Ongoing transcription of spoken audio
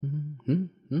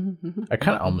I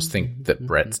kind of almost think that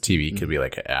Brett's TV could be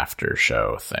like an after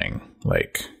show thing.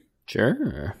 Like,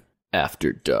 sure.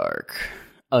 After Dark.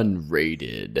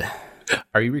 Unrated.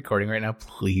 Are you recording right now?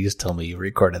 Please tell me you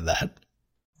recorded that.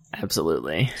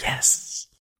 Absolutely. Yes.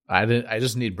 I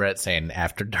just need Brett saying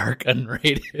After Dark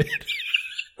Unrated.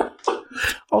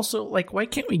 Also, like, why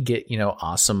can't we get,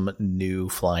 awesome new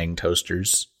flying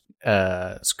toasters?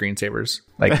 Screensavers.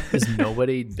 Like, is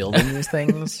nobody building these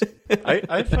things?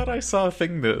 I thought I saw a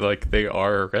thing that like they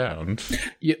are around.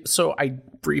 Yeah, so I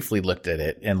briefly looked at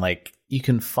it, and like you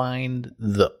can find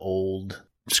the old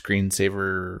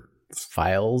screensaver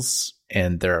files,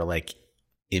 and there are like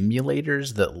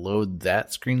emulators that load that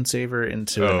screensaver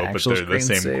into an actual but they're the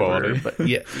same screensaver. quality. But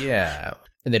yeah,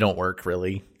 and they don't work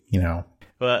really.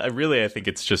 Well, I think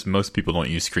it's just most people don't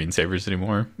use screensavers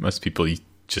anymore. Most people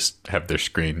just have their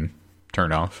screen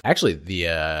turned off. Actually,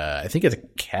 I think it's a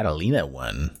Catalina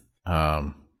one.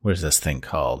 What is this thing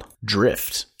called?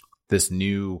 Drift. This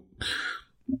new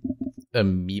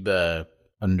amoeba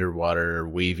underwater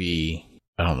wavy,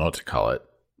 I don't know what to call it,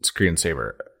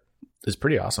 screensaver. It's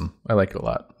pretty awesome. I like it a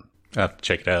lot. I'll have to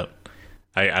check it out.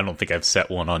 I don't think I've set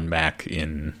one on Mac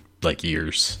in like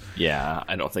years. Yeah,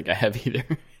 I don't think I have either.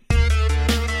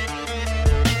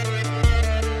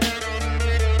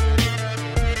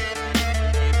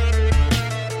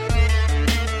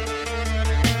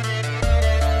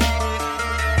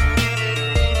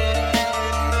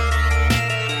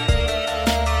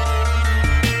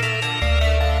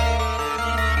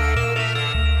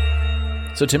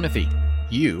 So, Timothy,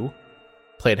 you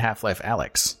played Half-Life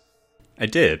Alyx. I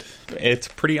did. It's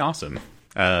pretty awesome.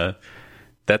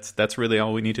 That's really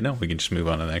all we need to know. We can just move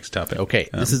on to the next topic. Okay,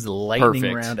 this is the lightning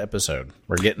perfect. round episode.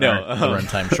 We're getting our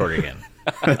runtime short again.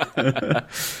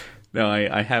 No,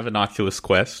 I have an Oculus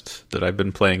Quest that I've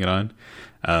been playing it on,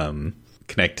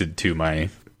 connected to my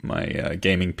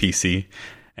gaming PC,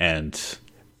 and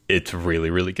it's really,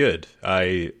 really good.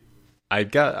 I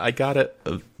got it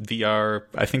VR.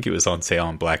 I think it was on sale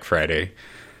on Black Friday,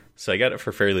 so I got it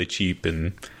for fairly cheap.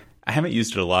 And I haven't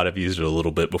used it a lot. I've used it a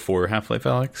little bit before Half-Life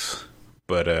Alyx,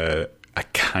 but I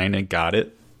kind of got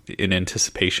it in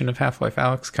anticipation of Half-Life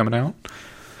Alyx coming out.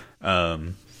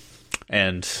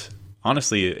 And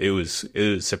honestly, it was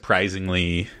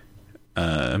surprisingly,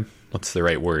 what's the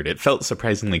right word? It felt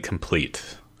surprisingly complete.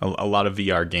 A lot of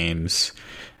VR games,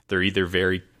 they're either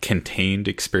very contained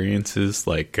experiences,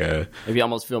 like Maybe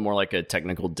almost feel more like a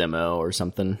technical demo or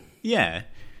something. yeah.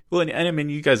 Well, and I mean,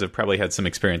 you guys have probably had some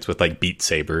experience with like Beat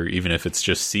Saber, even if it's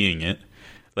just seeing it.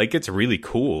 Like, it's really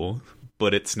cool,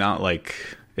 but it's not like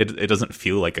it doesn't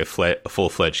feel like a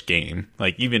full-fledged game.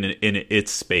 Like, even in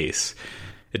its space,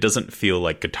 it doesn't feel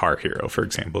like Guitar Hero, for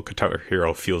example. Guitar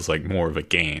Hero feels like more of a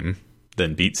game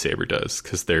than Beat Saber does,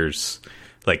 because there's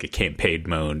like a campaign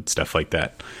mode, stuff like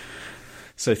that.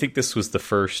 So I think this was the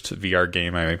first VR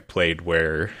game I played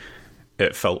where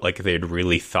it felt like they'd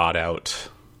really thought out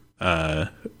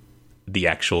the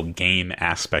actual game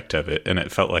aspect of it, and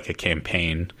it felt like a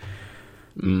campaign.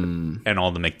 And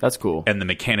all the That's cool. And the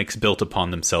mechanics built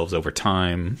upon themselves over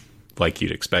time, like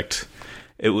you'd expect.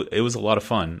 It was a lot of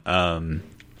fun.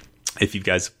 If you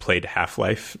guys played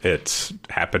Half-Life, it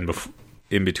happened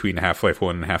in between Half-Life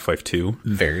 1 and Half-Life 2.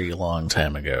 Very long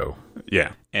time ago.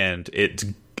 Yeah, and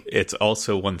it's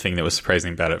also one thing that was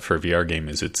surprising about it for a VR game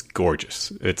is it's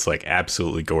gorgeous. It's like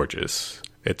absolutely gorgeous.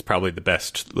 It's probably the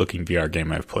best looking VR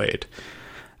game I've played.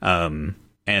 And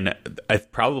I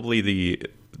probably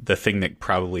the thing that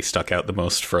probably stuck out the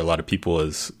most for a lot of people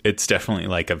is it's definitely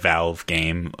like a Valve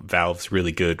game. Valve's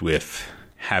really good with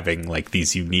having like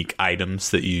these unique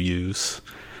items that you use.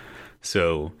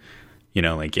 So,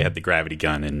 like you had the gravity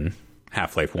gun in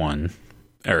Half-Life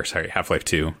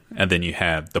 2, and then you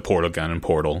have the portal gun in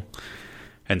Portal.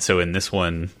 And so in this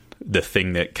one, the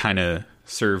thing that kind of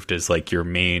served as like your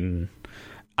main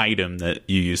item that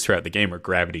you use throughout the game are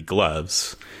gravity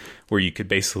gloves, where you could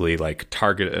basically like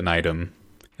target an item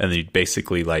and then you'd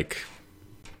basically like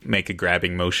make a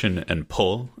grabbing motion and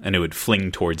pull, and it would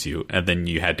fling towards you, and then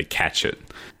you had to catch it.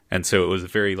 And so it was a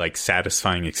very like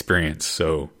satisfying experience.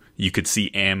 So you could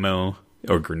see ammo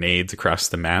or grenades across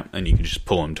the map, and you could just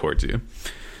pull them towards you.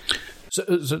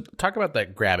 So talk about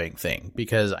that grabbing thing,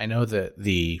 because I know that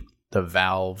the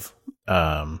Valve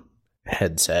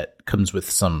headset comes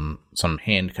with some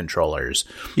hand controllers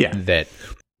that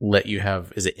let you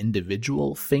have, is it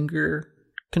individual finger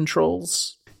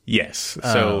controls? Yes.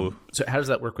 So how does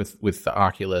that work with the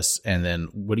Oculus, and then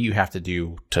what do you have to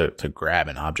do to grab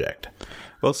an object?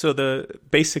 Well, so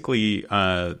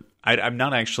I'm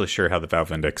not actually sure how the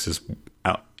Valve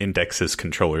indexes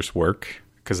controllers work,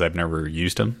 because I've never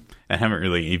used them. I haven't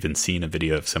really even seen a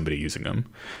video of somebody using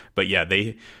them. But yeah,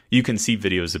 you can see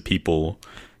videos of people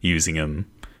using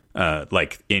them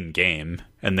like in game,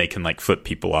 and they can like flip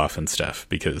people off and stuff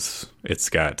because it's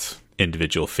got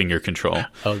individual finger control.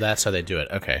 Oh, that's how they do it.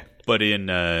 Okay. But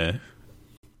in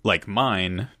like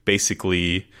mine,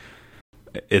 basically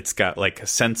it's got like a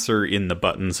sensor in the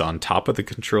buttons on top of the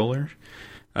controller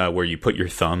where you put your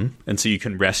thumb, and so you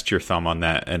can rest your thumb on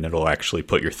that and it'll actually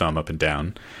put your thumb up and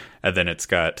down. And then it's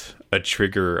got a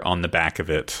trigger on the back of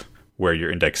it where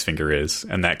your index finger is,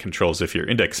 and that controls if your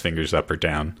index finger's up or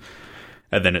down.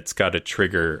 And then it's got a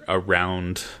trigger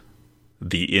around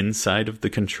the inside of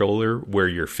the controller where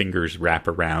your fingers wrap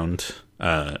around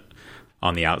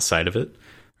on the outside of it,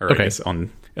 or I guess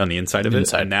on the inside of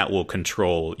it, and that will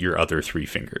control your other 3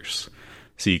 fingers.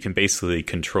 So you can basically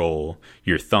control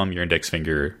your thumb, your index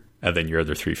finger, and then your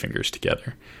other 3 fingers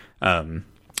together.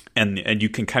 And you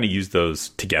can kind of use those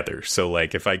together. So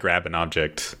like if I grab an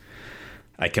object,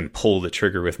 I can pull the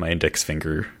trigger with my index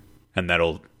finger, and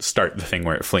that'll start the thing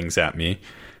where it flings at me.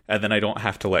 And then I don't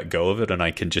have to let go of it, and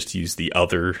I can just use the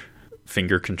other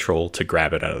finger control to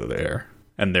grab it out of the air.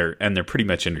 And they're pretty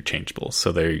much interchangeable.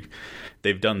 So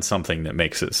they've done something that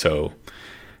makes it so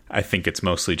I think it's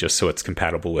mostly just so it's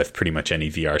compatible with pretty much any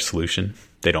VR solution.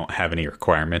 They don't have any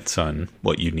requirements on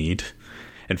what you need.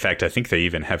 In fact, I think they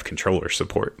even have controller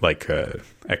support, like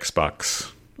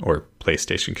Xbox or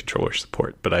PlayStation controller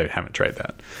support, but I haven't tried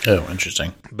that. Oh,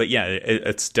 interesting. But yeah,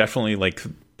 it's definitely like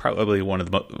probably one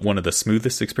of the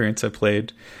smoothest experience I've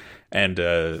played, and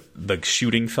the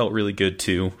shooting felt really good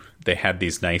too. They had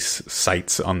these nice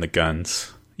sights on the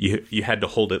guns. You had to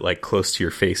hold it like close to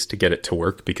your face to get it to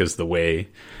work because the way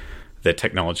the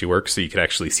technology works, so you could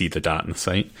actually see the dot in the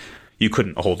sight. You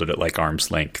couldn't hold it at like arm's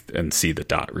length and see the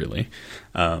dot really.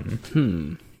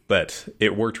 But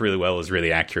it worked really well. It was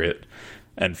really accurate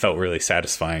and felt really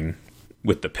satisfying.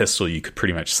 With the pistol, you could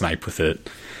pretty much snipe with it.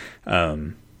 Yeah,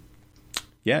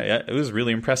 it was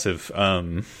really impressive.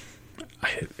 I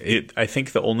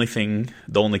think the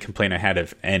only complaint I had,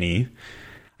 if any,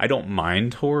 I don't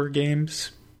mind horror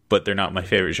games, but they're not my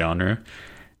favorite genre.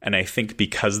 And I think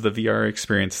because of the VR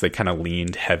experience, they kind of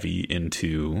leaned heavy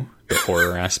into the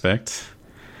horror aspect.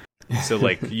 So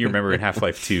like you remember in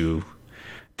Half-Life 2,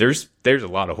 there's a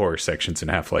lot of horror sections in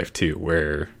Half-Life 2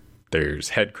 where there's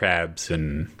head crabs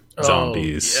and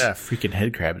zombies. Oh, yeah, freaking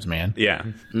head crabs, man. Yeah.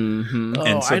 Mm-hmm. Oh,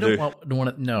 and so I don't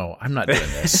want to. No, I'm not doing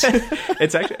this.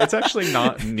 It's actually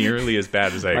not nearly as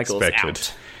bad as I Michael's expected.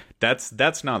 out.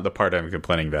 That's not the part I'm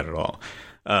complaining about at all.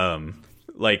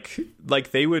 Like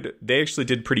they actually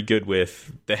did pretty good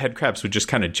with the head crabs would just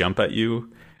kind of jump at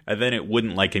you, and then it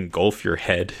wouldn't like engulf your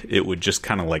head. It would just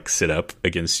kind of like sit up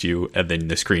against you, and then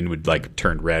the screen would like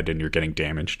turn red and you're getting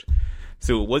damaged.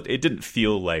 So it didn't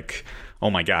feel like, oh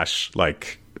my gosh,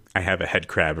 like I have a head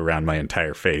crab around my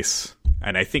entire face.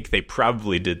 And I think they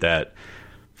probably did that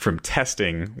from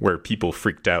testing where people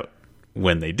freaked out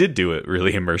when they did do it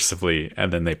really immersively,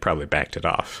 and then they probably backed it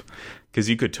off. Because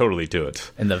you could totally do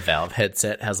it. And the Valve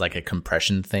headset has like a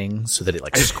compression thing so that it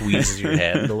like squeezes your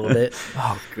head a little bit.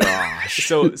 Oh gosh.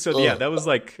 So yeah, that was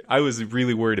like, I was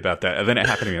really worried about that. And then it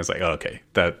happened to me. I was like, oh, okay,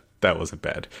 that wasn't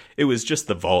bad. It was just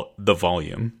the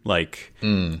volume. Like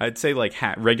I'd say like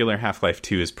regular Half-Life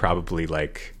 2 is probably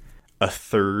like a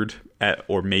third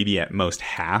or maybe at most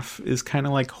half is kind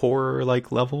of like horror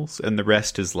like levels, and the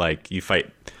rest is like you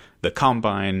fight the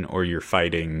Combine, or you're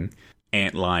fighting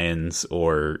ant lions,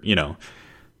 or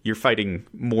you're fighting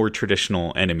more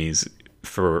traditional enemies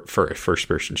for a first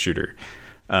person shooter.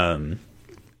 And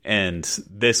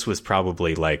this was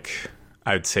probably like,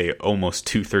 I'd say almost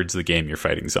 2/3 of the game you're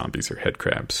fighting zombies or head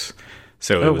crabs.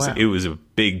 So it was a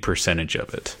big percentage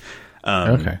of it.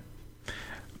 Okay.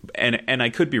 And I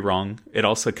could be wrong. It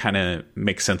also kind of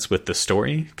makes sense with the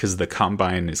story, because the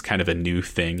Combine is kind of a new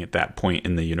thing at that point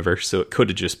in the universe. So it could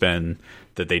have just been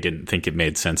that they didn't think it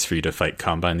made sense for you to fight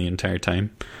Combine the entire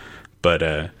time. But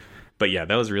yeah,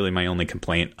 that was really my only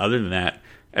complaint. Other than that,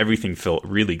 everything felt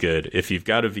really good. If you've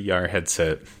got a VR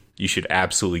headset, you should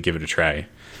absolutely give it a try.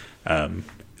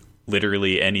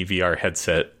 Literally any VR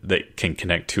headset that can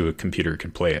connect to a computer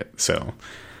can play it. So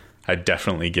I'd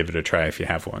definitely give it a try if you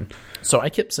have one. So I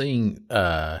kept seeing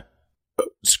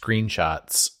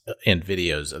screenshots and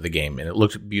videos of the game, and it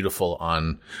looked beautiful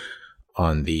on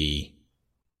the,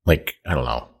 like, I don't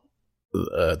know,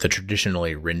 the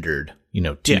traditionally rendered,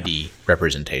 2D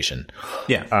representation.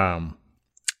 Yeah.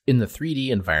 In the 3D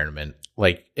environment,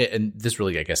 like, and this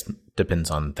really, I guess, depends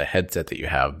on the headset that you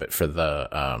have, but for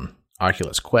the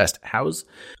Oculus Quest, how's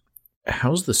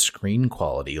the screen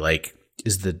quality? Like,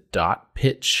 is the dot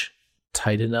pitch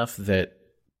tight enough that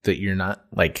you're not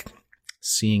like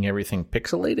seeing everything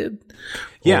pixelated?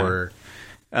 Yeah. Or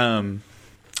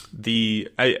the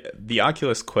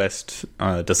Oculus Quest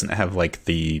doesn't have like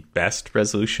the best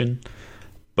resolution,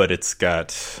 but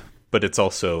it's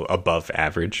also above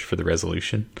average for the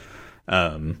resolution.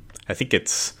 I think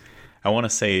I want to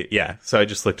say, yeah. So I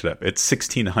just looked it up. It's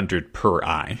 1600 per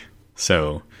eye.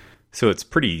 So it's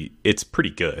pretty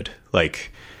good.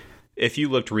 Like, if you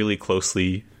looked really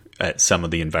closely at some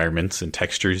of the environments and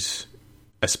textures,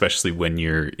 especially when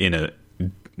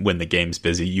when the game's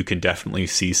busy, you can definitely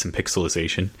see some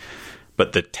pixelization.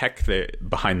 But the tech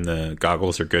behind the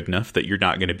goggles are good enough that you're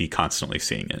not going to be constantly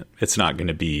seeing it. It's not going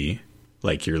to be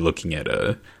like you're looking at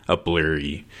a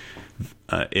blurry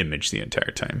image the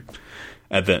entire time.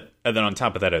 And then on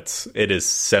top of that, it is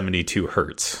 72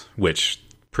 hertz, which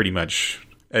pretty much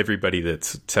everybody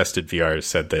that's tested VR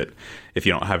said that if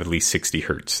you don't have at least 60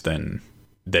 hertz, then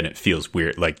it feels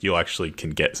weird. Like, you actually can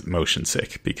get motion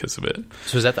sick because of it.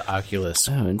 So is that the Oculus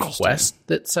Quest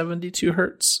that's 72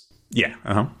 hertz? Yeah.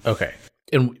 Uh-huh. Okay.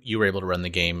 And you were able to run the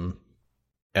game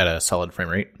at a solid frame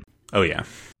rate? Oh, yeah.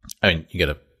 I mean, you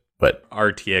got what?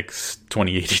 RTX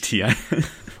 2080 Ti.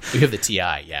 You have the Ti,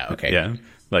 yeah, okay. Yeah,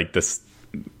 like this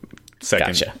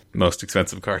second most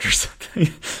expensive card or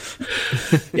something.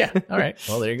 Yeah, all right.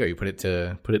 Well, there you go. You put it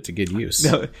to good use.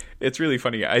 No, it's really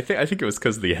funny. I think it was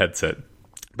because of the headset.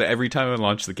 But every time I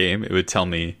launched the game, it would tell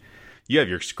me, you have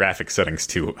your graphic settings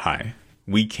too high.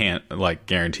 We can't like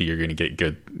guarantee you're going to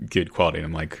get good quality. And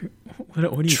I'm like, what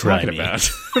are you talking about?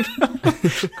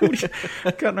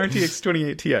 Got an RTX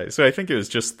 2080 Ti. So I think it was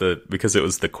just because it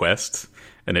was the Quest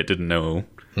and it didn't know.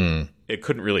 It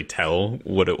couldn't really tell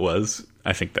what it was.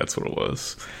 I think that's what it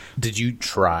was. Did you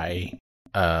try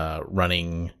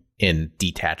running in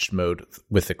detached mode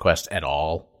with the Quest at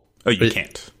all? Oh, you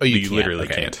can't. Oh, you literally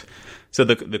can't. So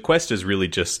the Quest is really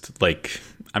just like,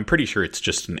 I'm pretty sure it's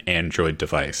just an Android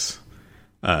device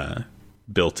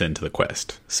built into the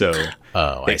Quest. So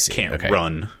it can't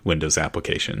run Windows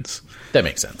applications. That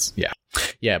makes sense. Yeah.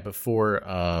 Yeah, before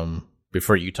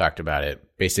you talked about it,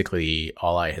 basically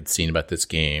all I had seen about this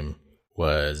game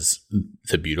was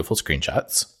the beautiful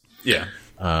screenshots. Yeah.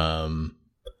 I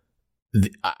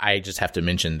just have to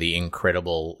mention the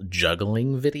incredible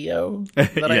juggling video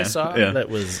that I saw. Yeah. That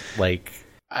was like,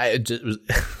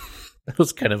 it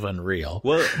was kind of unreal.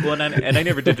 Well, and I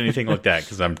never did anything like that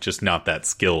because I'm just not that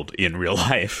skilled in real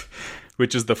life.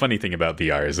 Which is the funny thing about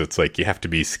VR is it's like you have to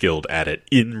be skilled at it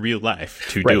in real life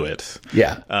to do it.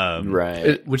 Yeah,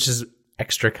 right. Which is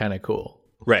extra kind of cool.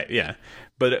 Right. Yeah.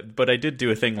 But I did do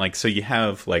a thing like, so you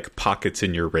have like pockets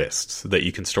in your wrists that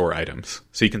you can store items.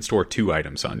 So you can store 2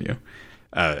 items on you,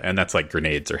 and that's like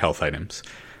grenades or health items.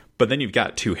 But then you've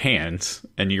got 2 hands,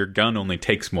 and your gun only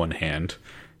takes 1 hand.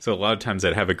 So a lot of times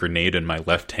I'd have a grenade in my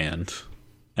left hand,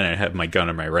 and I'd have my gun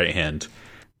in my right hand,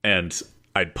 and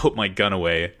I'd put my gun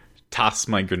away, toss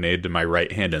my grenade to my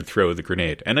right hand, and throw the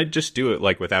grenade. And I'd just do it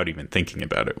like without even thinking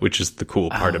about it, which is the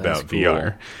cool part about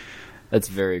VR. That's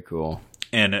very cool.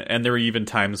 And there were even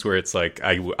times where it's like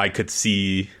I could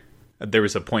see, there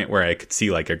was a point where I could see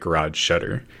like a garage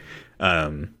shutter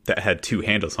that had 2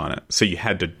 handles on it. So you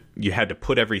had to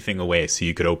put everything away so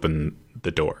you could open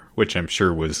the door, which I'm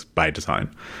sure was by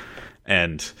design.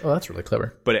 And that's really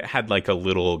clever. But it had like a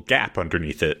little gap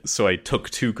underneath it. So I took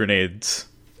 2 grenades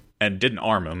and didn't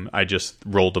arm them. I just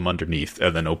rolled them underneath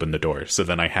and then opened the door. So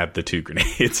then I had the 2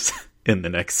 grenades in the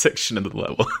next section of the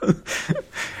level.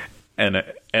 And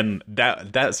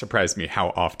that surprised me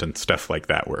how often stuff like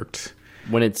that worked.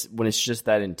 When it's just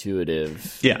that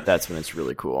intuitive, yeah, that's when it's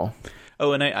really cool.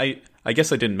 Oh, and I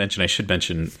guess I didn't mention, I should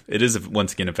mention, it is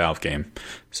once again a Valve game.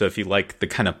 So if you like the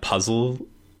kind of puzzle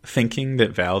thinking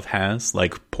that Valve has,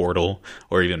 like Portal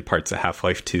or even parts of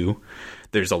Half-Life 2,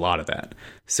 there's a lot of that.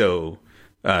 So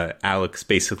Alex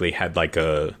basically had like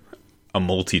a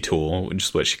multi-tool, which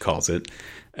is what she calls it,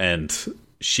 and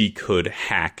she could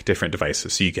hack different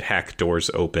devices. So you could hack doors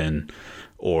open,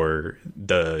 or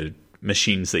the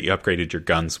machines that you upgraded your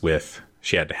guns with,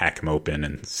 she had to hack them open,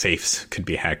 and safes could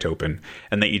be hacked open.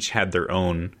 And they each had their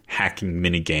own hacking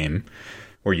minigame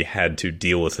where you had to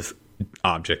deal with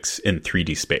objects in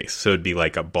 3D space. So it'd be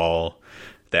like a ball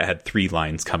that had 3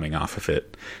 lines coming off of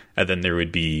it. And then there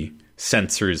would be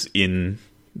sensors in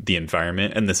the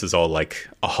environment, and this is all like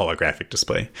a holographic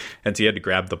display. And so you had to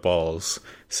grab the balls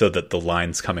so that the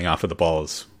lines coming off of the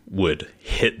balls would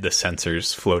hit the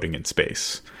sensors floating in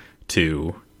space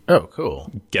to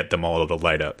get them all to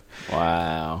light up.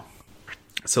 Wow.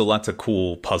 So lots of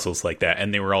cool puzzles like that,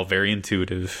 and they were all very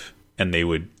intuitive, and they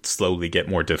would slowly get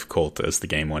more difficult as the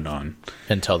game went on.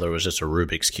 Until there was just a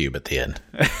Rubik's Cube at the end.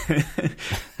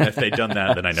 If they'd done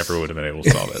that, then I never would have been able to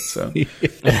solve it. So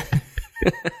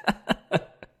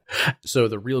So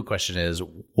the real question is,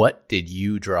 what did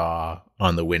you draw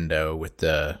on the window with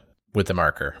the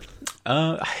marker?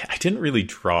 I didn't really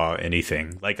draw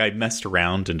anything. Like, I messed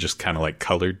around and just kind of like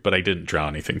colored, but I didn't draw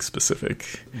anything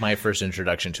specific. My first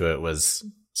introduction to it was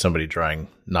somebody drawing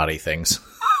naughty things.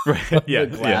 Right. Yeah,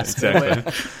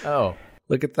 exactly. Oh,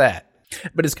 look at that.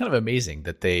 But it's kind of amazing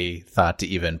that they thought to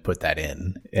even put that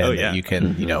in, and that you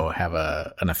can, have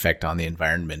an effect on the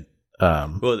environment.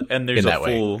 Well, and there's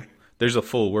a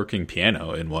full working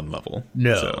piano in one level.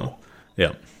 No. So,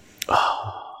 yeah.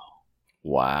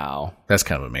 Wow. That's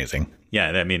kind of amazing. Yeah,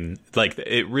 I mean, like,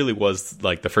 it really was,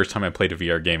 like, the first time I played a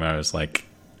VR game, I was like,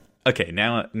 okay,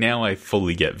 now I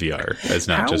fully get VR as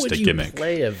not just a gimmick. How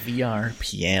would you play a VR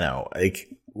piano? Like,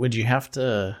 would you have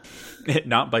to...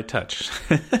 Not by touch.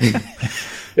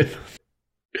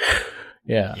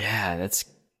 Yeah. Yeah,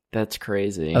 that's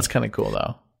crazy. That's kind of cool,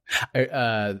 though.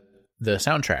 The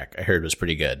soundtrack, I heard, was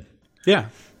pretty good. Yeah.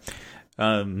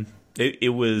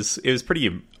 It was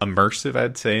pretty immersive,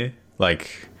 I'd say.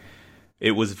 Like,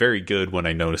 it was very good when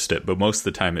I noticed it, but most of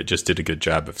the time it just did a good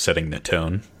job of setting the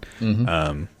tone,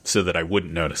 so that I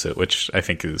wouldn't notice it, which I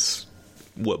think is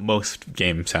what most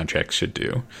game soundtracks should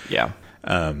do. Yeah.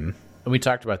 And we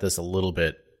talked about this a little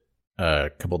bit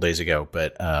a couple days ago,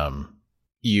 but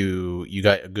you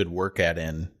got a good workout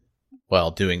in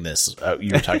while doing this.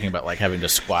 You were talking about like having to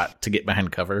squat to get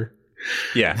behind cover.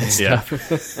 Yeah, yeah.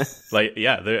 Like,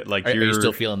 yeah, like are you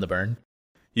still feeling the burn?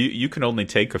 You can only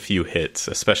take a few hits,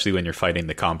 especially when you're fighting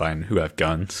the Combine who have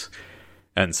guns.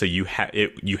 And so you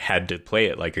had to play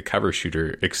it like a cover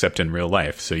shooter, except in real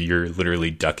life. So you're literally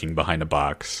ducking behind a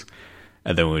box,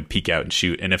 and then would peek out and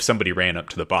shoot. And if somebody ran up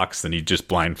to the box, then you'd just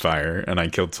blind fire. And I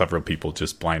killed several people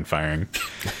just blind firing,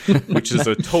 which is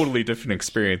a totally different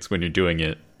experience when you're doing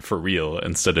it for real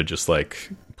instead of just like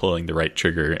pulling the right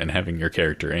trigger and having your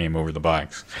character aim over the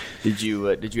box. Did you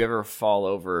ever fall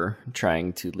over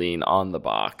trying to lean on the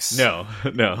box? No,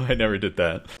 I never did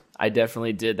that. I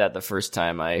definitely did that the first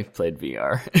time I played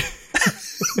VR.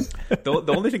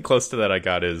 The only thing close to that I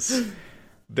got is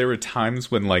there were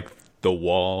times when like the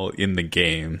wall in the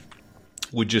game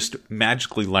would just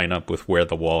magically line up with where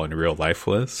the wall in real life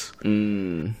was.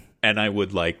 And I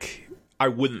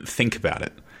wouldn't think about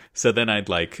it. So then I'd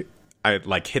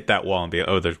hit that wall and be,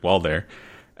 oh, there's wall there.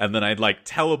 And then I'd like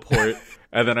teleport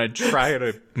and then I'd try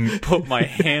to put my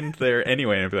hand there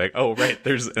anyway and I'd be like, oh, right,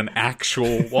 there's an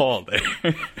actual wall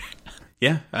there.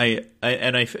 Yeah,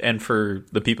 and for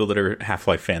the people that are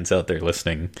Half-Life fans out there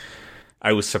listening,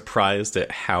 I was surprised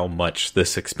at how much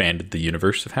this expanded the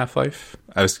universe of Half-Life.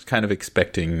 I was kind of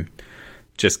expecting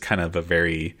just kind of a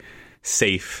very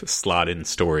safe slot-in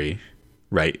story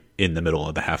right in the middle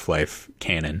of the Half-Life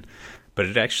canon. But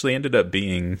it actually ended up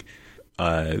being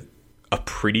a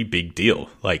pretty big deal.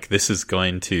 Like, this is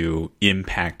going to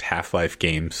impact Half-Life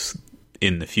games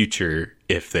in the future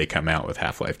if they come out with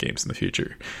Half-Life games in the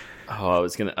future. Oh,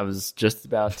 I was just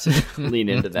about to lean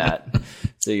into that.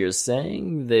 So you're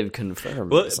saying they've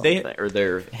confirmed something, or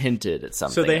they're hinted at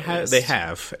something? So they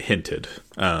have hinted.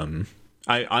 I'm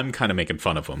kind of making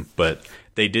fun of them, but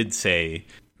they did say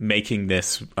making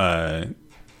this,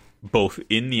 both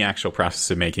in the actual process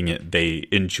of making it, they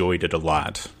enjoyed it a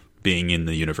lot, being in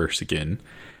the universe again.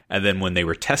 And then when they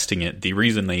were testing it, the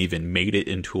reason they even made it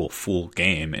into a full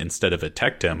game instead of a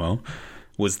tech demo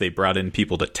was they brought in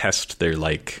people to test their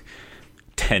like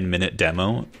 10-minute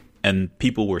demo, and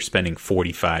people were spending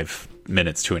 45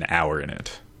 minutes to an hour in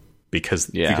it because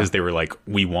they were like,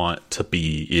 we want to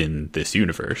be in this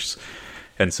universe.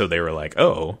 And so they were like,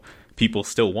 oh, people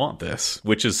still want this,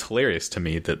 which is hilarious to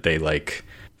me that they like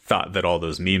thought that all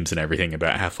those memes and everything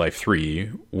about Half-Life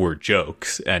 3 were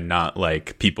jokes and not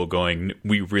like people going,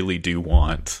 we really do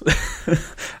want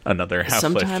another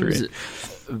Half-Life 3. Sometimes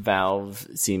Valve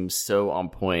seems so on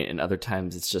point, and other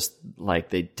times it's just like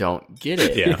they don't get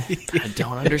it. Yeah. I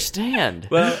don't understand.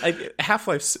 Well,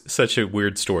 Half-Life's such a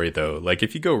weird story, though. Like,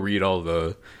 if you go read all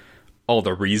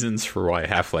the reasons for why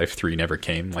Half-Life 3 never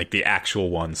came, like the actual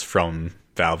ones from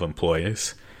Valve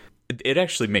employees, it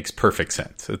actually makes perfect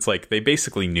sense. It's like they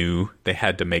basically knew they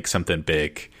had to make something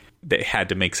big. They had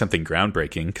to make something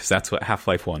groundbreaking, because that's what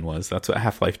Half-Life 1 was. That's what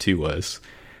Half-Life 2 was.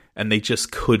 And they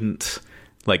just couldn't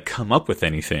like come up with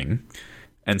anything,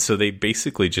 and so they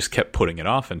basically just kept putting it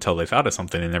off until they thought of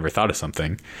something and never thought of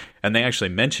something. And they actually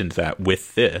mentioned that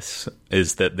with this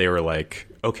is that they were like,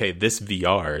 okay, this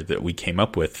VR that we came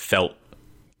up with felt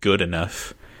good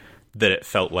enough that it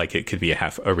felt like it could be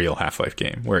a real Half-Life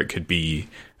game where it could be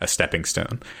a stepping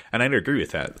stone. And I'd agree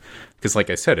with that, because like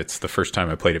I said, it's the first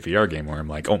time I played a VR game where I'm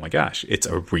like, oh my gosh, it's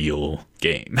a real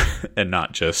game and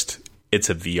not just it's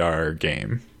a VR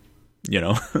game.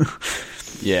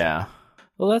 Yeah.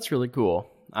 Well, that's really cool.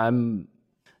 I'm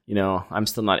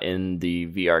still not in the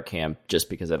VR camp just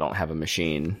because I don't have a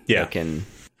machine that can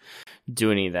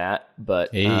do any of that.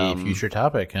 But hey, future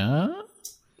topic, huh?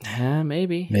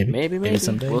 Maybe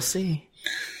someday. We'll see.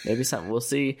 Maybe something. We'll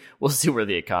see. We'll see where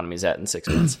the economy's at in 6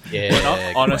 months. Yeah.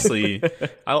 Well, honestly,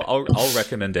 I'll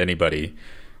recommend anybody.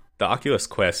 The Oculus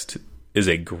Quest is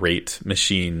a great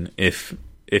machine if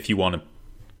you want to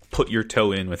put your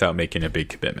toe in without making a big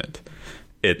commitment.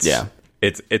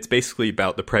 It's basically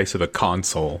about the price of a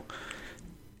console.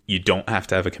 You don't have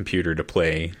to have a computer to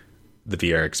play the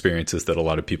VR experiences that a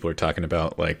lot of people are talking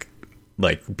about, like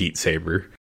Beat Saber.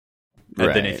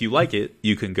 And then if you like it,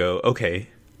 you can go, okay,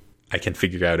 I can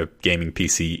figure out a gaming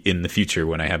PC in the future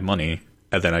when I have money,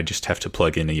 and then I just have to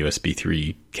plug in a USB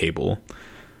 3 cable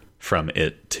from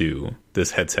it to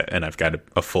this headset, and I've got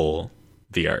a full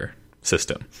VR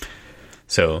system.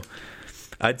 So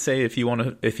I'd say if you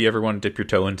ever want to dip your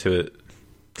toe into it,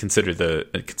 consider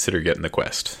getting the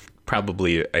Quest.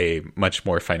 Probably a much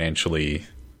more financially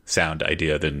sound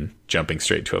idea than jumping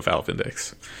straight to a Valve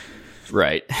Index.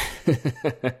 Right.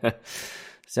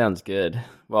 Sounds good.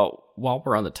 Well, while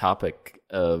we're on the topic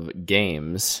of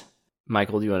games,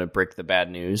 Michael, do you want to break the bad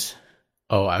news?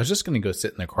 Oh, I was just going to go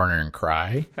sit in the corner and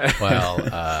cry.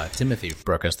 Well, Timothy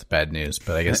broke us the bad news,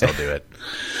 but I guess I'll do it.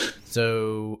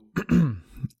 So,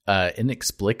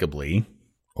 inexplicably,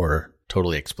 or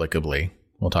totally explicably,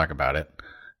 we'll talk about it.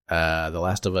 The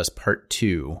Last of Us Part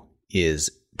 2 is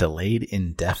delayed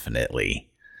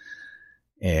indefinitely.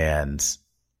 And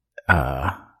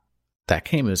that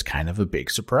came as kind of a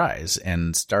big surprise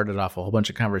and started off a whole bunch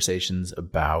of conversations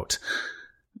about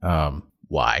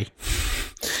why.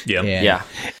 Yeah.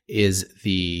 Is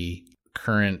the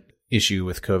current issue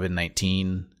with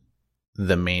COVID-19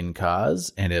 the main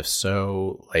cause? And if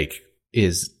so,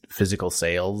 is physical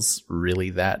sales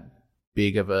really that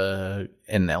big of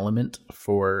an element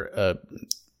for a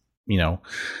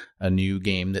new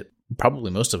game that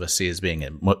probably most of us see as being a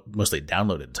mostly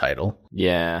downloaded title?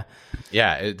 Yeah.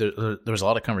 There was a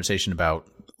lot of conversation about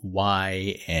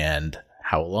why and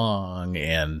how long,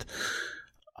 and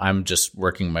I'm just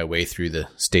working my way through the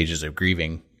stages of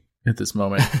grieving at this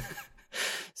moment.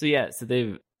 So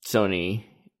Sony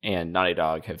and Naughty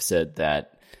Dog have said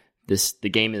that the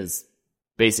game is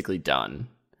basically done,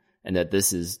 and that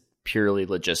this is purely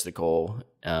logistical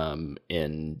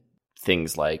in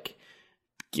things like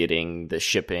getting the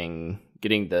shipping,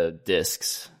 getting the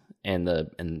discs, and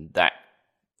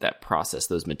that process,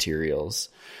 those materials,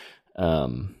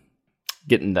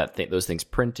 getting those things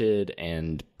printed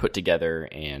and put together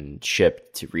and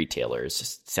shipped to retailers.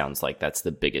 Just sounds like that's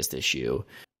the biggest issue.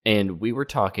 And we were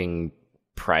talking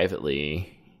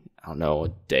privately, I don't know, a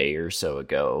day or so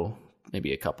ago,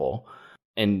 maybe a couple.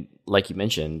 And like you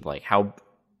mentioned, like how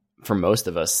for most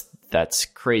of us that's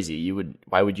crazy.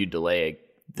 Why would you delay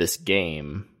this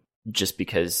game just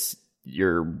because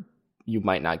you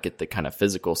might not get the kind of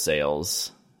physical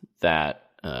sales that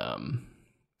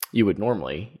you would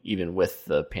normally, even with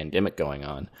the pandemic going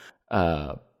on.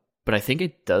 But I think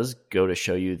it does go to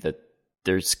show you that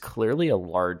there's clearly a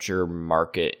larger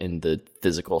market in the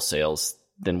physical sales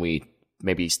than we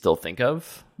maybe still think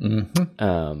of.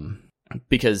 Mm-hmm.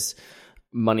 Because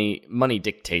money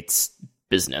dictates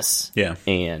business. Yeah.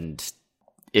 And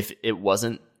if it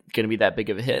wasn't going to be that big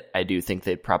of a hit, I do think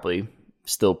they'd probably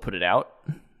still put it out.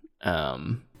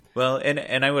 Well, and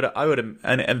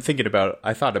I'm thinking about,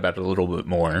 I thought about it a little bit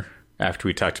more after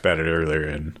we talked about it earlier,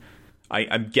 and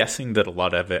I'm guessing that a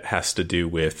lot of it has to do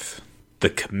with the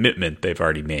commitment they've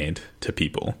already made to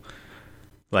people.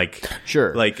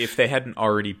 Sure. Like if they hadn't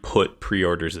already put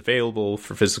pre-orders available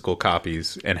for physical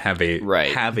copies and have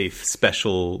a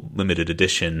special limited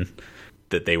edition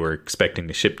that they were expecting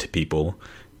to ship to people,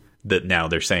 that now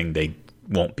they're saying they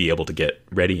won't be able to get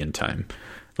ready in time.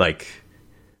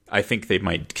 I think they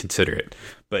might consider it.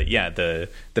 But yeah, the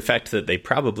fact that they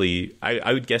probably,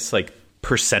 I would guess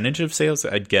percentage of sales,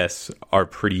 I'd guess, are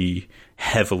pretty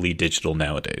heavily digital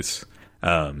nowadays.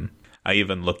 I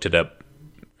even looked it up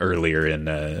earlier in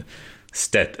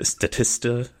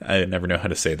Statista. I never know how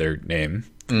to say their name.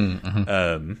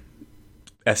 Mm-hmm.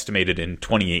 Estimated in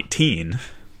 2018,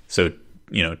 so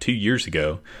 2 years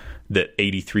ago, that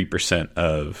 83%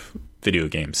 of video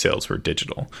game sales were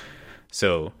digital.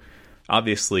 So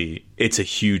obviously, it's a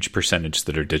huge percentage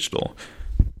that are digital.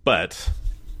 But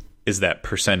is that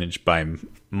percentage by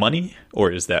money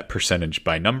or is that percentage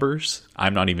by numbers?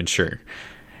 I'm not even sure.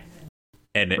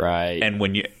 And and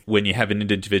when you have an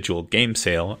individual game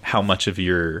sale, how much of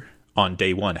your on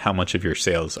day one, how much of your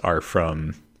sales are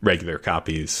from regular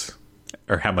copies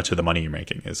or how much of the money you're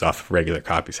making is off of regular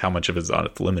copies, how much of it is on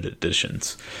limited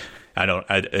editions.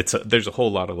 There's a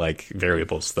whole lot of like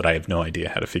variables that I have no idea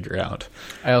how to figure out.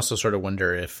 I also sort of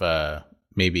wonder if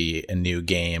maybe a new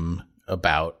game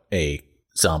about a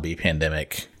zombie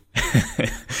pandemic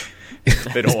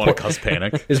they don't want to cause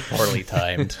panic is poorly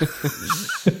timed.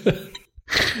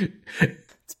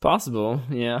 It's possible,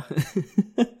 yeah.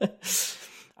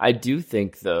 I do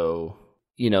think, though,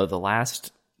 the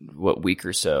last week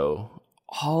or so,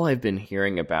 all I've been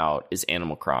hearing about is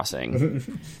Animal Crossing.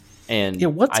 And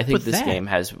I think this game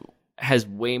has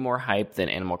way more hype than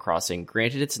Animal Crossing.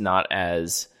 Granted, it's not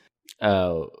as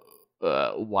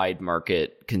wide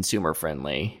market consumer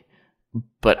friendly,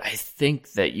 but I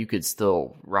think that you could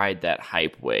still ride that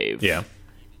hype wave. Yeah.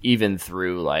 Even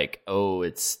through like, oh,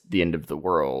 it's the end of the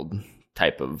world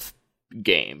type of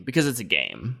game, because it's a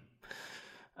game.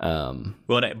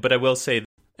 But I will say,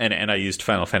 and I used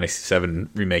Final Fantasy VII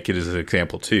Remake it as an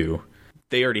example too.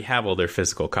 They already have all their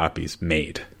physical copies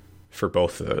made for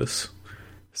both of those.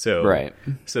 So, right.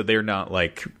 So they're not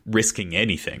like risking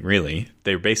anything really.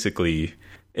 They're basically,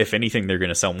 if anything, they're going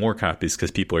to sell more copies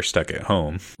because people are stuck at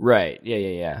home. Right.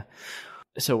 Yeah.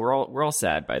 So we're all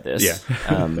sad by this.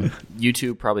 Yeah. You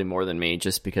two probably more than me,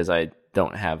 just because I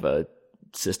don't have a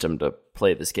system to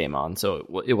play this game on,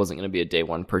 so it wasn't going to be a day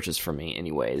one purchase for me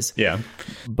anyways. Yeah.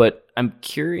 But I'm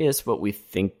curious what we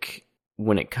think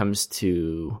when it comes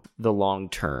to the long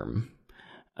term.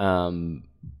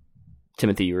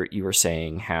 Timothy, you were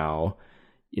saying how,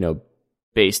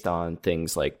 based on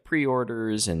things like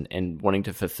pre-orders and wanting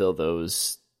to fulfill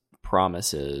those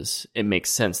promises, it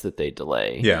makes sense that they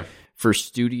delay. Yeah. For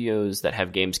studios that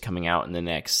have games coming out in the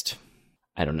next,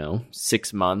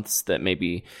 6 months that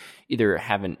maybe either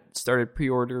haven't started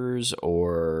pre-orders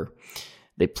or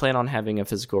they plan on having a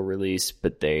physical release,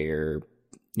 but they're,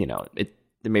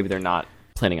 maybe they're not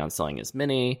planning on selling as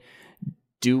many.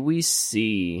 Do we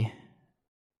see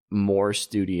more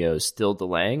studios still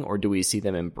delaying, or do we see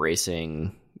them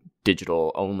embracing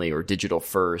digital only or digital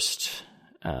first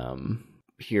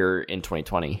here in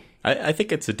 2020? I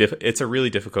think it's a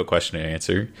really difficult question to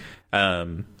answer.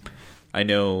 I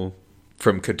know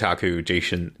from Kotaku,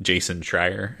 Jason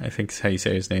Schreier, I think is how you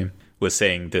say his name, was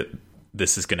saying that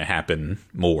this is going to happen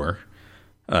more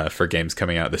for games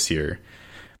coming out this year.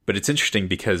 But it's interesting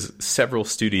because several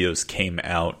studios came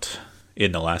out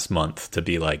in the last month to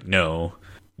be like, no,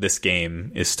 this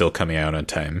game is still coming out on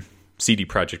time. CD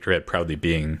Projekt Red probably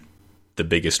being the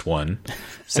biggest one,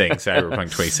 saying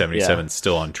Cyberpunk 2077 is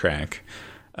still on track.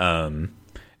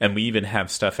 And we even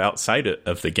have stuff outside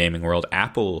of the gaming world.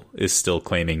 Apple is still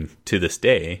claiming to this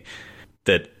day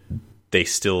that they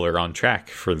still are on track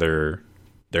for their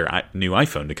new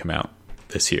iPhone to come out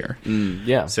this year.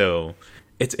 Yeah. So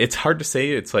it's hard to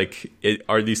say. It's like,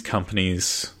 are these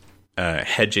companies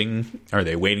hedging? Are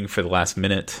they waiting for the last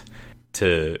minute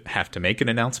to have to make an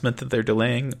announcement that they're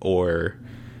delaying, or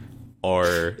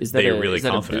is they really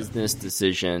confident? Is that a business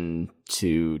decision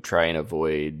to try and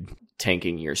avoid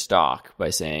tanking your stock by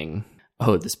saying,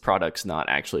 oh, this product's not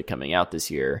actually coming out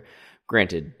this year?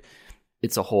 Granted,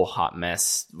 it's a whole hot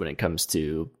mess when it comes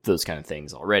to those kind of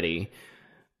things already.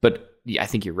 But yeah, I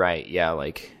think you're right. Yeah,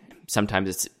 like sometimes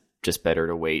it's just better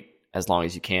to wait as long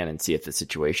as you can and see if the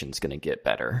situation's going to get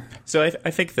better. So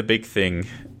I think the big thing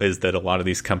is that a lot of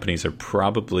these companies are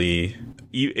probably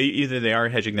either they are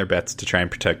hedging their bets to try and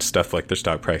protect stuff like their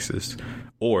stock prices,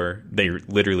 or they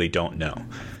literally don't know.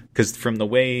 Because from the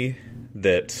way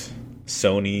that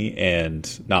Sony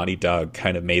and Naughty Dog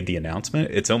kind of made the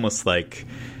announcement, it's almost like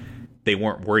they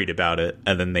weren't worried about it,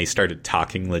 and then they started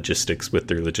talking logistics with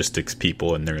their logistics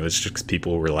people, and their logistics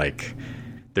people were like,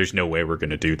 there's no way we're going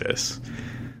to do this.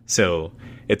 So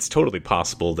it's totally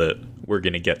possible that we're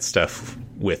going to get stuff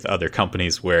with other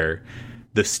companies where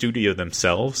the studio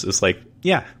themselves is like,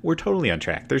 yeah, we're totally on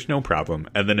track, there's no problem.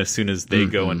 And then as soon as they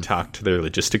go and talk to their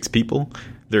logistics people,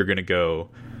 they're going to go,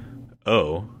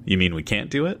 oh, you mean we can't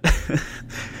do it?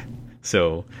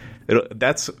 So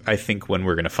that's, I think, when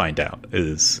we're going to find out,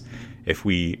 is if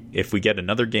we get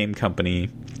another game company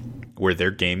where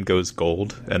their game goes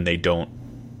gold and they don't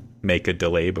make a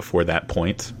delay before that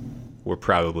point, we're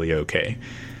probably okay.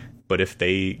 But if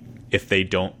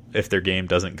their game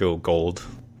doesn't go gold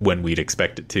when we'd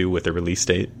expect it to with a release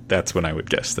date, that's when I would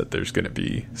guess that there's going to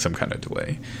be some kind of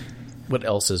delay. What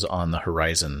else is on the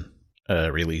horizon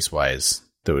release wise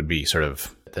that would be sort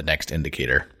of the next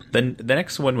indicator? Then the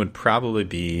next one would probably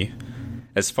be,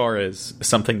 as far as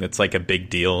something that's like a big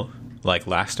deal, like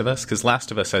Last of Us, because Last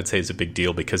of Us I'd say is a big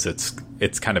deal because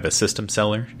it's kind of a system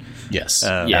seller. Yes,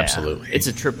 yeah, absolutely. It's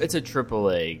a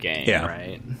AAA game,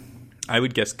 right? I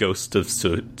would guess Ghost of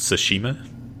Tsushima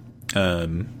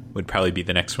would probably be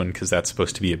the next one, because that's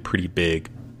supposed to be a pretty big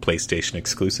PlayStation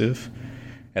exclusive.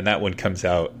 And that one comes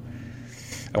out,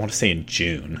 I want to say, in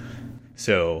June.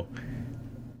 So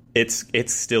it's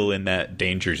still in that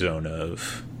danger zone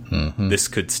of this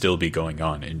could still be going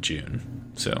on in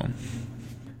June. So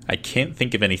I can't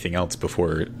think of anything else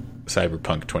before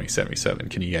Cyberpunk 2077.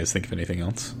 Can you guys think of anything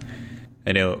else?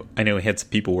 I know we had some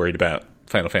people worried about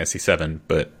Final Fantasy VII,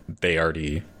 but they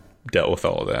already dealt with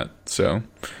all of that. So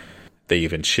they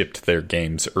even shipped their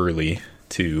games early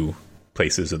to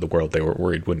places of the world they were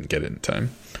worried wouldn't get it in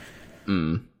time.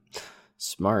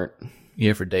 Smart.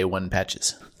 Yeah, for day one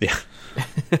patches. Yeah.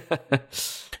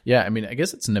 Yeah, I mean, I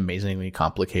guess it's an amazingly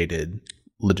complicated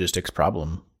logistics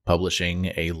problem,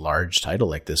 publishing a large title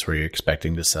like this where you're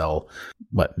expecting to sell,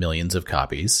 millions of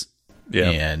copies. Yeah.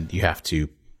 And you have to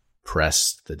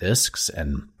press the discs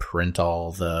and print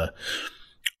all the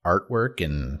artwork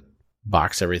and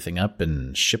box everything up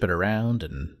and ship it around.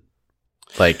 And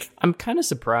I'm kind of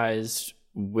surprised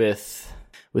with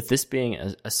this being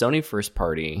a Sony first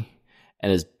party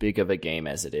and as big of a game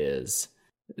as it is,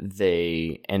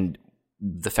 and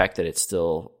the fact that it's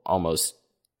still almost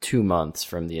 2 months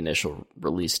from the initial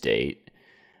release date,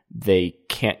 they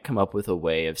can't come up with a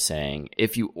way of saying,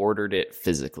 if you ordered it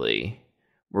physically,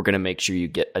 we're going to make sure you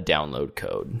get a download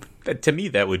code. To me,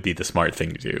 that would be the smart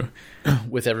thing to do.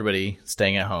 with everybody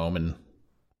staying at home and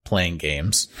playing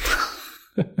games.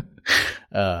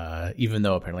 Even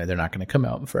though apparently they're not going to come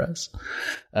out for us.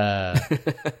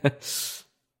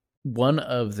 One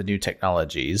of the new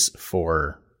technologies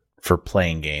for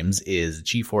playing games is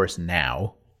GeForce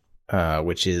Now,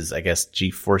 which is, I guess,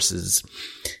 GeForce's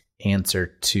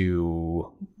answer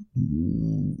to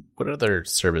what other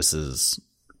services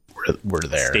were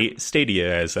there?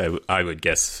 Stadia, as I would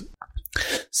guess.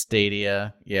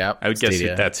 Stadia, yeah. I would Stadia.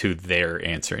 guess that's who they're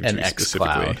answering and to xCloud.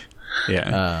 specifically.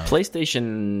 Yeah.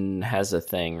 PlayStation has a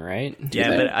thing, right?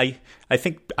 Yeah, but I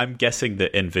think I'm guessing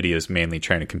that NVIDIA is mainly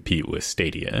trying to compete with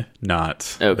Stadia,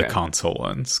 not the console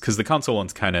ones. Because the console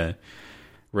ones kind of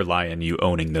rely on you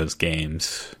owning those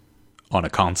games on a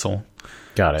console.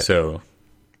 Got it. So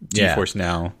GeForce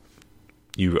Now,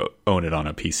 you own it on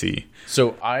a PC.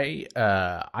 So I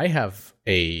have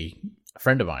a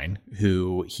friend of mine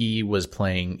who he was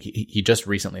playing. He just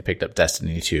recently picked up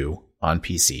Destiny 2 on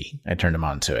PC. I turned him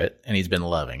on to it, and he's been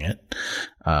loving it.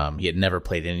 He had never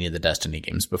played any of the Destiny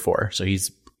games before, so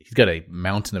he's got a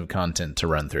mountain of content to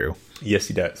run through. Yes,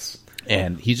 he does.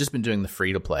 And he's just been doing the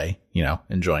free to play,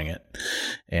 enjoying it.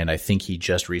 And I think he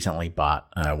just recently bought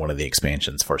one of the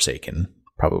expansions, Forsaken,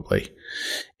 probably.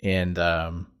 And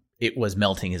it was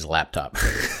melting his laptop.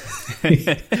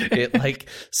 It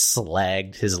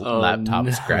slagged his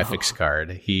laptop's graphics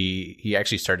card. He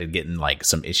actually started getting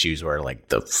some issues where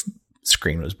the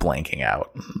screen was blanking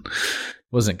out.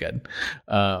 Wasn't good.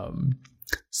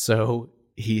 So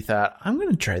he thought, I'm going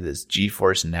to try this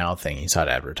GeForce Now thing. He saw it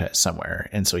advertised somewhere.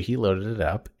 And so he loaded it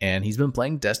up, and he's been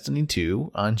playing Destiny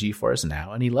 2 on GeForce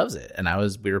Now, and he loves it. And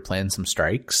we were playing some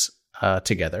strikes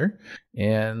together,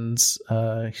 and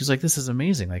he's like, this is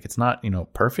amazing. It's not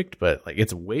perfect, but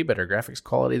it's way better graphics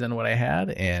quality than what I had,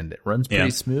 and it runs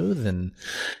pretty smooth, and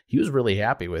he was really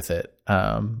happy with it.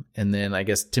 And then I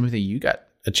guess, Timothy, you got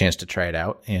a chance to try it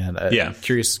out, and I'm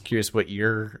curious what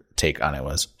your take on it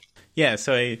was.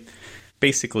 So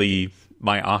basically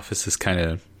my office is kind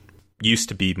of used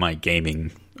to be my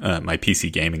gaming my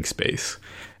PC gaming space,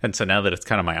 and so now that it's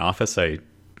kind of my office,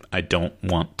 I don't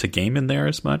want to game in there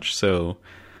as much, so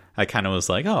I kind of was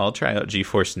like, I'll try out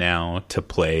GeForce Now to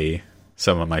play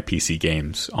some of my PC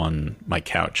games on my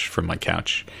couch, from my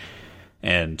couch.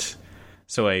 And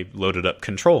so I loaded up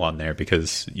Control on there,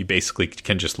 because you basically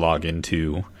can just log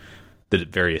into the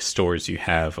various stores you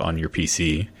have on your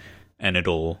PC, and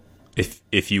it'll,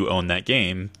 if you own that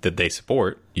game that they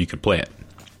support, you can play it.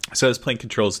 So I was playing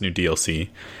Control's new DLC,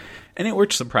 and it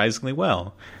worked surprisingly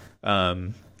well.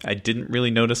 I didn't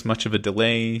really notice much of a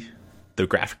delay. The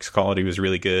graphics quality was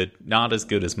really good. Not as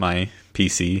good as my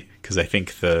PC, because I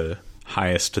think the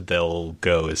highest they'll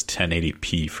go is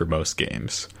 1080p for most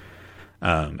games.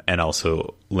 And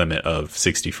also limit of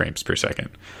 60 frames per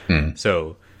second.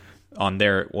 So on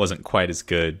there, it wasn't quite as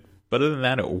good. But other than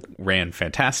that, it ran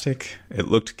fantastic. It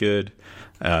looked good.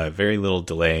 Very little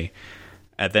delay.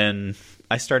 And then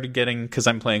I started getting, because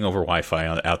I'm playing over Wi-Fi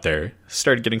out there,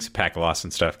 started getting some packet loss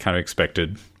and stuff. Kind of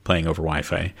expected playing over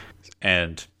Wi-Fi.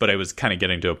 But I was kind of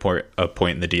getting to a point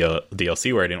in the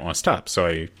DLC where I didn't want to stop. So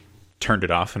I turned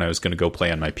it off, and I was going to go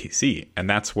play on my PC. And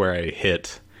that's where I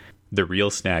hit the real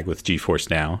snag with GeForce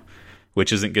Now,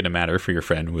 which isn't going to matter for your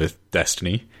friend with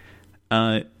Destiny.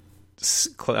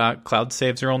 Cloud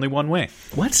saves are only one way.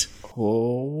 What?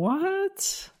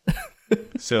 What?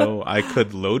 So I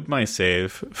could load my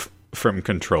save from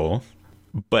Control,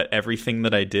 but everything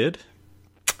that I did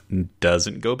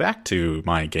doesn't go back to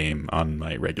my game on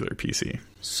my regular PC.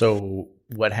 So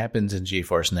what happens in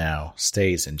GeForce Now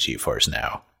stays in GeForce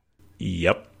Now.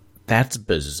 Yep. That's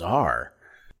bizarre.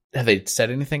 Have they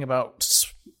said anything about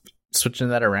switching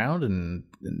that around and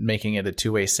making it a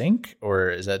two-way sync, or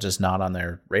is that just not on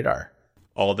their radar?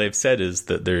 All they've said is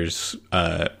that there's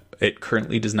it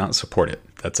currently does not support it.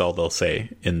 That's all they'll say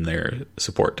in their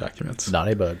support documents. Not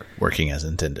a bug. Working as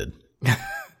intended.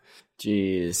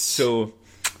 Jeez. So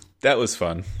that was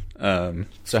fun.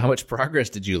 So how much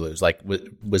progress did you lose? Like,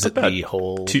 was it the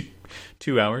whole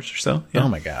 2 hours or so? Yeah. Oh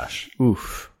my gosh.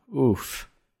 Oof.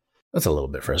 That's a little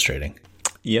bit frustrating.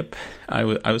 Yep.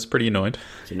 I was pretty annoyed.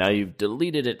 So now you've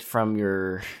deleted it from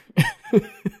your...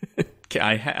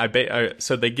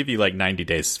 So they give you like 90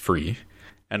 days free.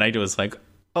 And I was like,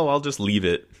 oh, I'll just leave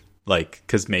it, like,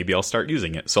 because maybe I'll start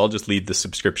using it. So I'll just leave the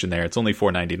subscription there. It's only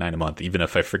 $4.99 a month. Even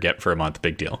if I forget for a month,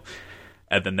 big deal.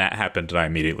 And then that happened, and I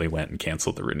immediately went and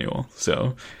canceled the renewal.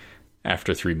 So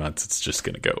after 3 months, it's just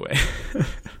going to go away.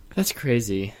 That's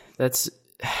crazy. That's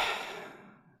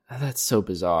so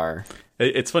bizarre.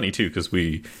 It's funny, too, because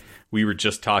we were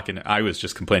just talking. I was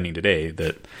just complaining today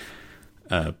that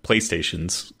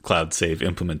PlayStation's cloud save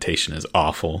implementation is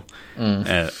awful.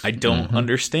 I don't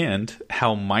understand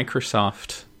how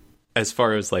Microsoft, as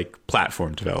far as like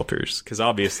platform developers, because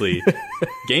obviously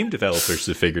game developers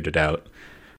have figured it out,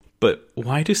 but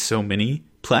why do so many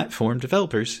platform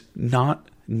developers not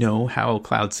know how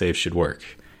cloud save should work?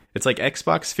 It's like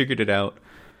Xbox figured it out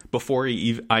before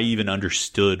I even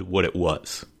understood what it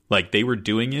was. Like, they were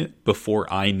doing it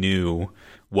before I knew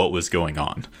what was going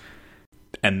on.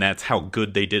 And that's how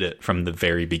good they did it from the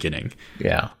very beginning.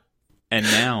 Yeah. And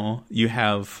now you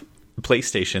have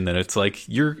PlayStation that it's like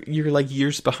you're like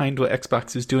years behind what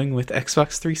Xbox is doing with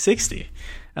Xbox 360.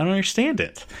 I don't understand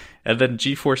it. And then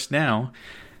GeForce Now,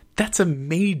 that's a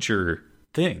major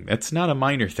thing. That's not a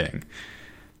minor thing.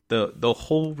 The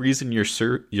whole reason your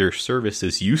service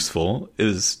is useful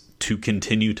is to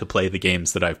continue to play the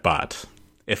games that I've bought.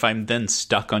 If I'm then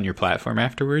stuck on your platform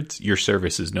afterwards, your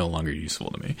service is no longer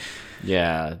useful to me.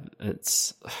 Yeah,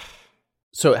 it's...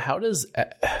 So how does...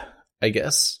 I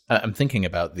guess I'm thinking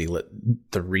about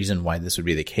the reason why this would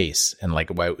be the case and like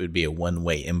why it would be a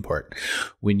one-way import.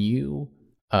 When you...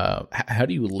 how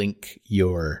do you link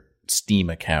your Steam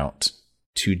account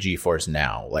to GeForce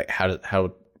Now? Like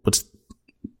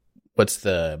what's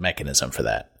the mechanism for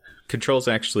that? Control's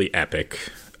actually Epic,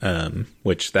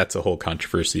 which that's a whole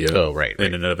controversy right.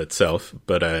 In and of itself.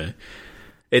 But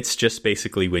it's just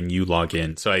basically when you log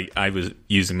in. So I was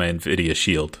using my NVIDIA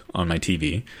Shield on my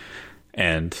TV,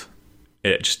 and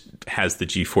it just has the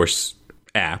GeForce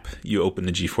app. You open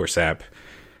the GeForce app,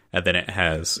 and then it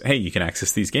has, hey, you can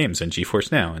access these games on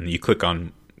GeForce Now. And you click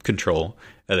on Control,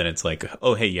 and then it's like,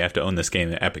 oh, hey, you have to own this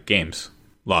game at Epic Games.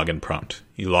 Login prompt.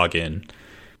 You log in.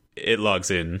 It logs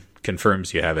in,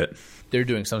 confirms you have it. They're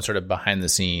doing some sort of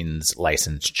behind-the-scenes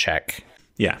license check.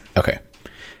 Yeah. Okay.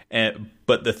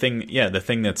 But the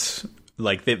thing that's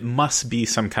like, it must be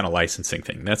some kind of licensing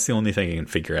thing. That's the only thing I can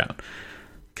figure out.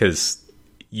 Because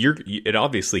it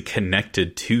obviously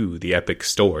connected to the Epic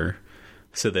store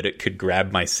so that it could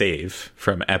grab my save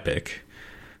from Epic.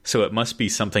 So it must be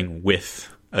something with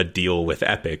a deal with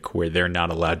Epic where they're not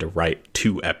allowed to write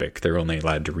to Epic. They're only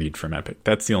allowed to read from Epic.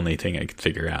 That's the only thing I could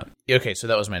figure out. Okay, so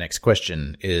that was my next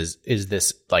question. Is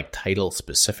this like title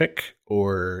specific,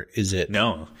 or is it...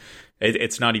 No,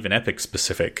 it's not even Epic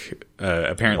specific.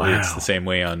 Apparently It's the same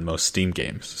way on most Steam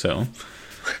games. So,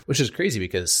 which is crazy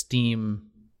because Steam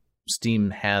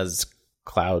has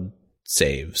cloud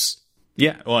saves.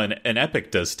 Yeah, well, and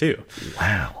Epic does too.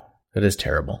 Wow, that is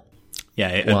terrible.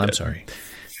 Yeah. I'm sorry.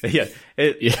 Yeah,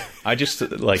 I just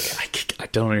I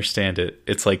don't understand it.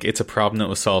 It's like it's a problem that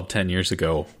was solved 10 years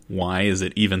ago. Why is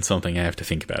it even something I have to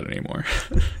think about anymore?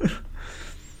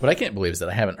 What I can't believe is that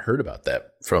I haven't heard about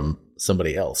that from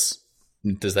somebody else.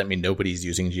 Does that mean nobody's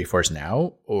using GeForce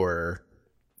Now, or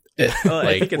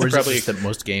I think it's probably that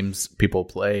most games people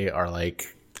play are like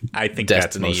I think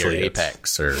Destiny that's or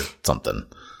Apex or something.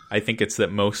 I think it's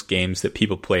that most games that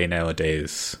people play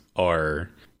nowadays are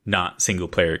not single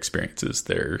player experiences.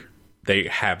 They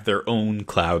have their own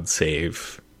cloud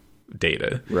save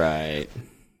data. Right.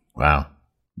 Wow.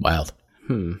 Wild.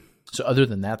 So other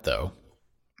than that, though,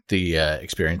 the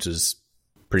experience is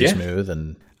pretty smooth,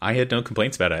 and I had no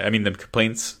complaints about it. I mean, the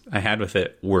complaints I had with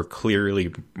it were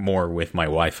clearly more with my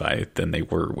Wi-Fi than they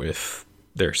were with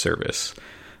their service.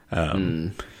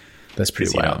 That's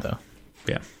pretty wild, though.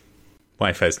 Yeah.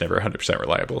 Wi-Fi is never 100%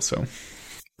 reliable, so...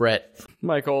 Brett,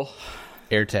 Michael.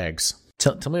 AirTags.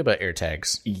 Tell me about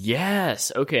AirTags.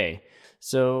 Yes. Okay.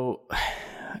 So,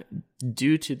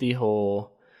 due to the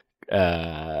whole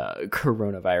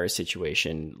coronavirus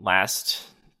situation, last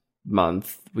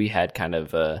month we had kind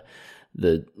of the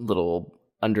little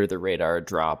under the radar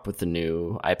drop with the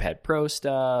new iPad Pro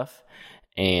stuff.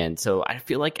 And so I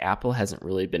feel like Apple hasn't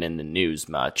really been in the news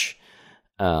much,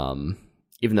 even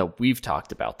though we've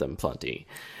talked about them plenty.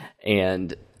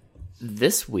 And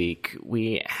this week,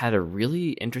 we had a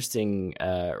really interesting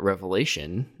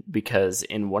revelation because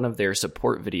in one of their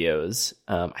support videos,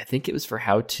 I think it was for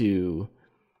how to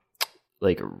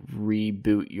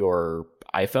reboot your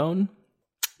iPhone,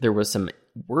 there was some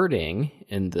wording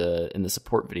in the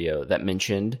support video that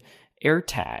mentioned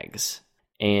AirTags.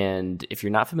 And if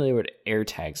you're not familiar with what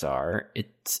AirTags are,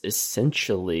 it's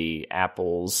essentially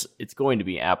it's going to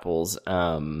be Apple's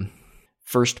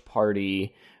first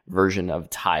party version of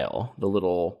Tile, the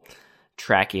little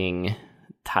tracking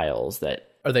tiles that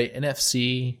are they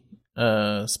NFC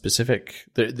specific?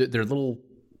 They're little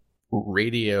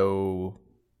radio.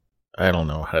 I don't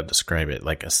know how to describe it.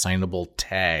 Like assignable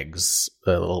tags,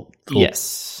 little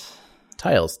yes,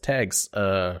 tiles, tags,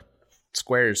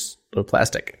 squares of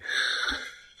plastic,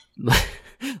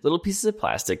 little pieces of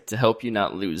plastic to help you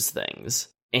not lose things.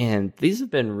 And these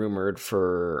have been rumored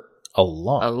for a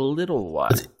little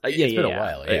while. It's been a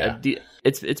while. Yeah,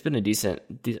 it's been a decent.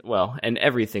 Well, and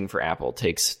everything for Apple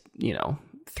takes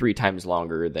 3 times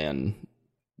longer than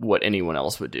what anyone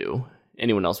else would do.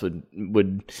 Anyone else would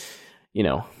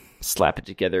slap it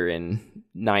together in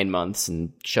 9 months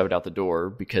and shove it out the door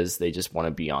because they just want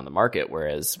to be on the market.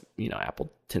 Whereas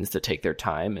Apple tends to take their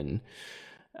time, and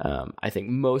I think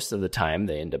most of the time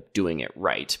they end up doing it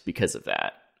right because of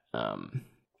that.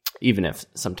 Even if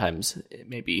sometimes it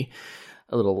may be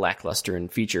a little lackluster in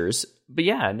features. But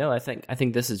yeah, no, I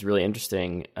think this is really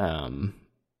interesting.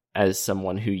 As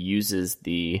someone who uses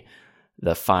the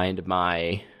Find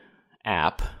My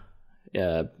app,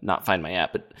 not Find My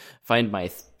app, but Find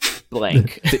My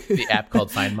blank. the app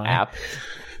called Find My app.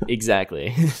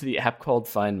 Exactly. The app called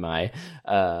Find My,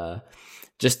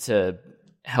 just to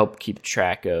help keep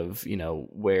track of,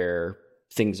 where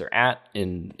things are at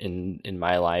in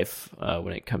my life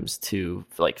when it comes to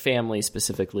family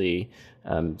specifically.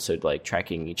 So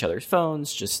tracking each other's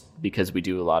phones, just because we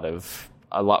do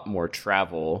a lot more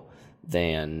travel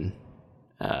than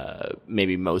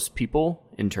maybe most people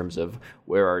in terms of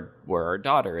where our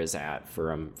daughter is at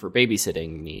for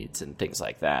babysitting needs and things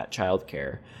like that,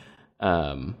 childcare.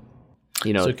 So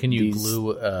can you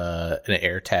glue an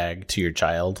AirTag to your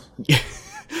child?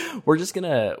 We're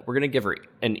gonna give her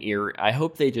an ear. I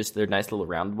hope they're nice little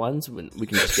round ones. When we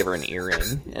can just give her an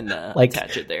earring and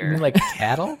attach it there, like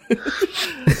cattle.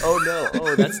 Oh no!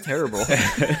 Oh, that's terrible.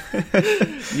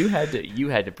 You had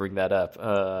to bring that up.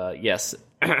 Yes,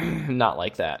 not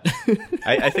like that.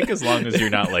 I think as long as you're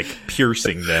not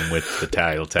piercing them with the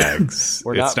tile tags,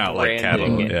 it's not like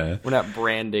cattle. Yeah. We're not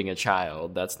branding a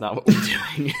child. That's not what we're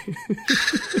doing.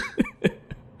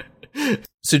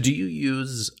 So do you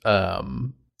use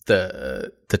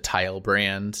the Tile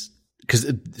brand?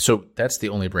 So that's the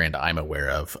only brand I'm aware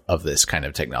of this kind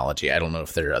of technology. I don't know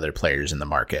if there are other players in the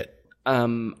market.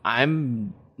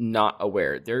 I'm not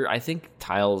aware. I think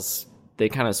Tiles, they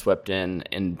kind of swept in,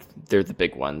 and they're the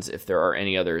big ones. If there are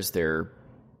any others, they're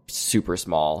super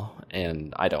small,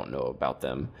 and I don't know about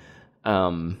them.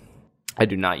 I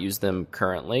do not use them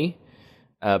currently.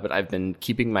 But I've been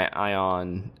keeping my eye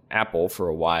on Apple for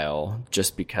a while,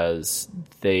 just because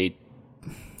despite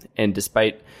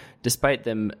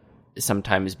them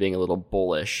sometimes being a little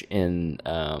bullish in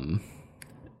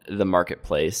the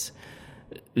marketplace,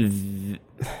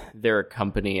 they're a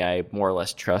company I more or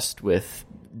less trust with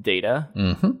data.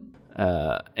 Mm-hmm.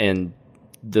 And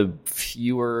the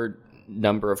fewer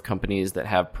number of companies that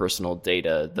have personal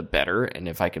data, the better. And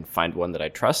if I can find one that I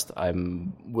trust,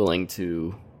 I'm willing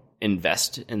to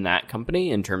invest in that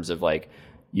company in terms of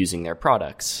using their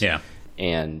products. Yeah.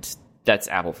 And that's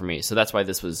Apple for me. So that's why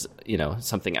this was,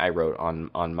 something I wrote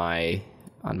on my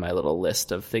little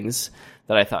list of things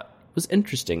that I thought was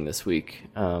interesting this week.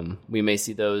 We may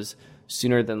see those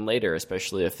sooner than later,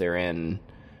 especially if they're in,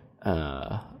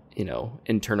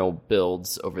 internal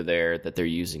builds over there that they're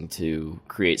using to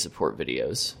create support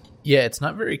videos. Yeah, it's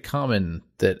not very common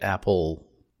that Apple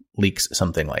leaks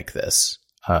something like this.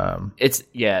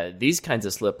 These kinds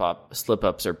of slip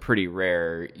ups are pretty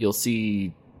rare. You'll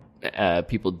see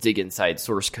people dig inside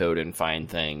source code and find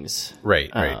things,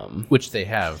 right? Which they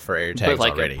have for AirTags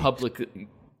already.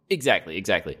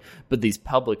 Exactly. But these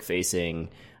public facing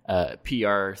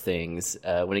PR things,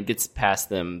 when it gets past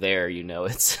them,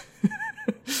 it's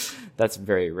That's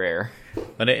very rare.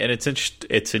 And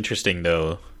it's interesting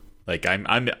though. Like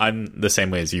I'm the same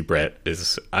way as you, Brett.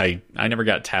 Is I never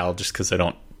got Tile just because I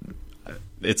don't.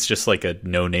 It's just like a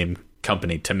no name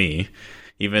company to me,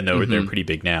 even though they're pretty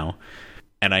big now.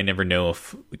 And I never know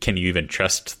if can you even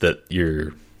trust that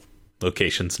your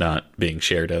location's not being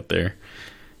shared out there.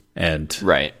 And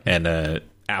right. And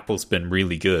Apple's been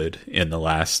really good in the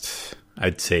last,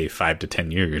 I'd say, 5 to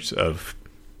 10 years of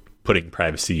putting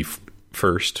privacy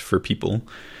first for people.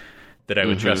 That I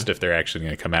would trust if they're actually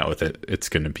going to come out with it. It's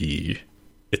going to be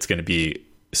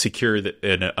secure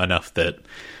enough that,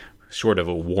 short of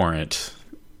a warrant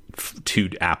to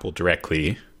Apple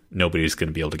directly, nobody's going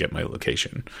to be able to get my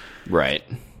location. Right.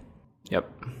 Yep.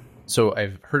 So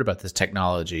I've heard about this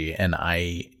technology, and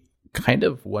I kind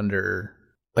of wonder,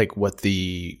 like, what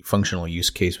the functional use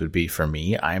case would be for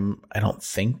me. I don't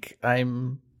think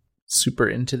I'm super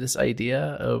into this idea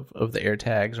of the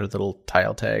AirTags or little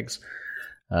Tile tags.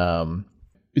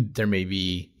 There may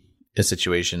be a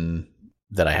situation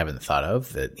that I haven't thought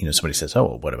of that, somebody says, oh,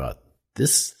 well, what about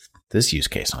this use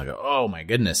case? And I go, oh my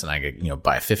goodness. And I get,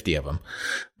 buy 50 of them.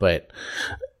 But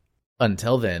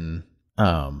until then,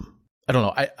 I don't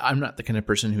know. I'm not the kind of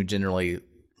person who generally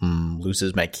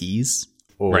loses my keys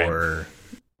or,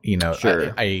 right.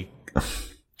 Sure. I've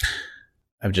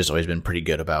just always been pretty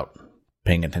good about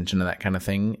paying attention to that kind of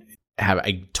thing.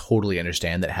 I totally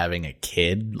understand that having a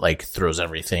kid like throws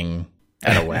everything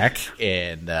out of whack,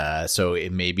 and so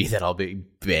it may be that I'll be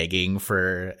begging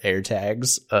for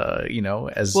AirTags,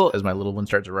 as my little one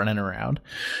starts running around.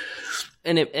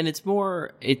 And it's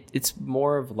more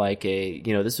of like a,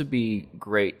 this would be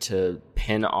great to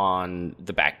pin on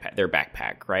their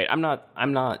backpack, right? I'm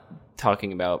not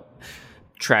talking about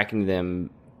tracking them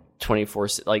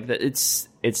 24/7 like that.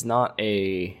 It's not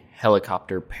a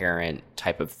helicopter parent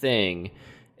type of thing.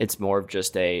 It's more of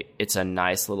just it's a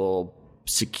nice little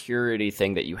security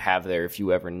thing that you have there if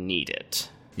you ever need it.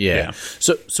 Yeah.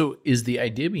 So is the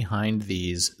idea behind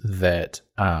these that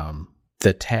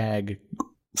the tag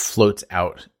floats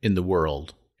out in the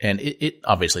world, and it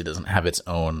obviously doesn't have its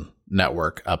own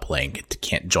network uplink. It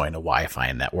can't join a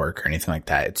Wi-Fi network or anything like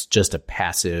that. It's just a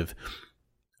passive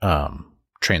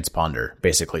transponder,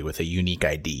 basically, with a unique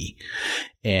ID.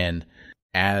 And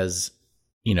as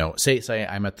say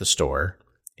I'm at the store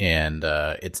and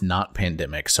it's not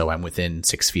pandemic, so I'm within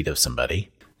 6 feet of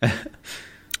somebody,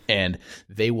 and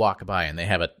they walk by and they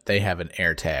have an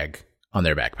AirTag on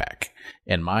their backpack,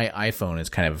 and my iPhone is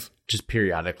kind of just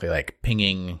periodically like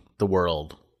pinging the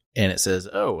world, and it says,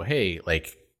 "Oh, hey,"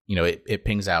 like it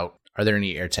pings out, "Are there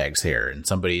any AirTags here?" And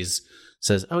somebody's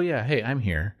says, "Oh yeah, hey, I'm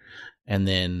here," and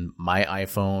then my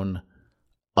iPhone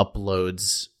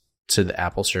uploads to the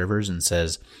Apple servers and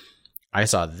says, I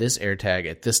saw this AirTag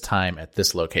at this time at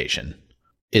this location.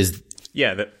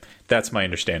 That's my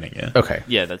understanding. Yeah. Okay.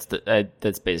 Yeah, that's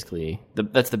basically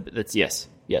that's yes.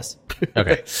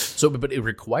 Okay. So, but it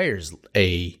requires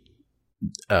a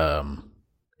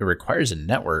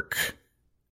network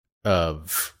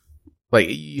of, like,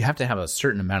 you have to have a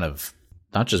certain amount of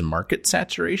not just market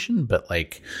saturation, but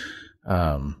like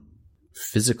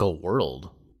physical world,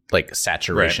 like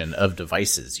saturation of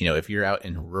devices. If you're out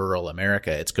in rural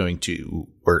America, it's going to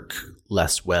work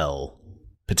less well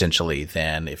potentially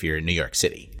than if you're in New York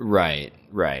City. Right.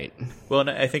 Well, and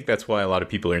I think that's why a lot of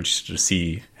people are interested to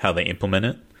see how they implement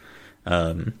it.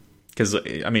 Because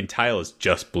Tile is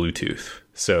just Bluetooth.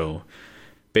 So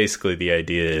basically the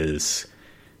idea is,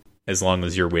 as long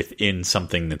as you're within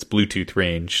something that's Bluetooth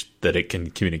range that it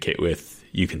can communicate with,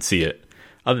 you can see it.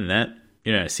 Other than that,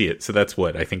 you're not going to see it. So that's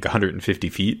what, I think 150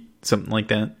 feet, something like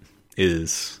that,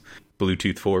 is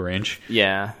Bluetooth 4 range.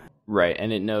 Yeah, right.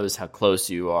 And it knows how close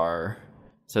you are.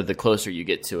 So the closer you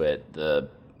get to it, it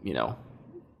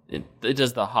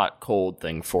does the hot cold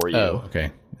thing for you. Oh,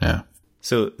 okay. Yeah.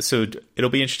 So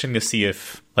it'll be interesting to see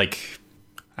if, like,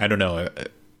 I don't know,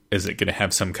 is it going to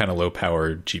have some kind of low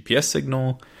power GPS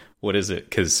signal? What is it?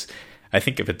 Because I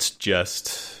think if it's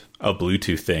just a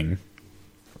Bluetooth thing,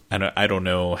 I don't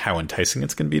know how enticing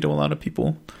it's going to be to a lot of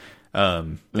people.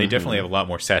 They definitely have a lot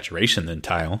more saturation than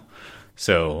Tile,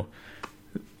 so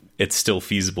it's still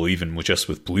feasible even with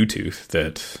Bluetooth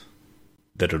that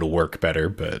it'll work better.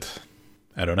 But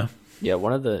I don't know. Yeah,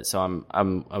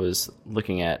 I was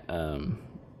looking at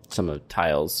some of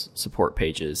Tile's support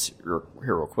pages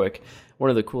here real quick. One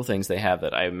of the cool things they have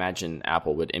that I imagine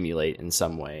Apple would emulate in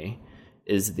some way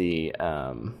is the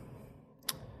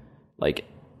like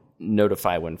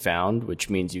notify when found, which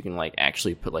means you can like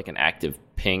actually put like an active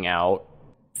ping out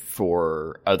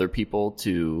for other people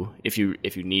to, if you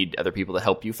need other people to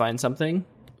help you find something.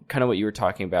 Kind of what you were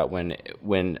talking about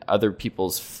when other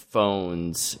people's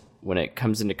phones when it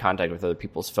comes into contact with other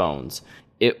people's phones,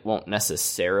 it won't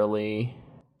necessarily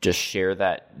just share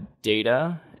that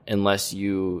data unless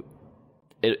you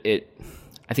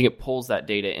I think it pulls that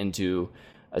data into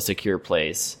a secure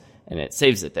place and it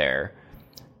saves it there.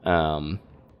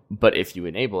 But if you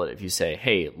enable it, if you say,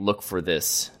 hey, look for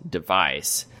this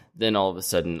device, then all of a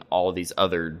sudden all these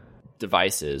other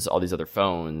devices, all these other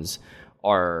phones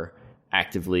are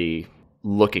actively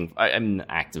looking,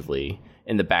 actively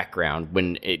in the background.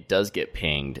 When it does get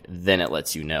pinged, then it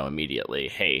lets you know immediately,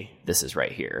 hey, this is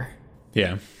right here.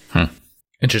 Yeah.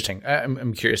 Interesting.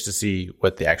 I'm curious to see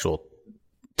what the actual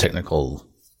technical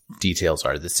details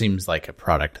are. This seems like a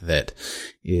product that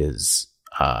is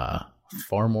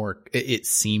far more, it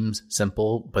seems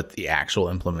simple, but the actual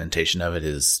implementation of it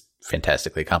is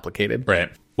fantastically complicated. Right.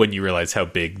 When you realize how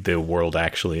big the world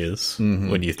actually is,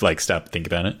 when you like stop and think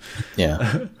about it.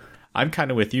 Yeah. I'm kind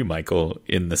of with you, Michael,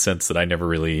 in the sense that I never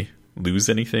really lose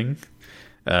anything.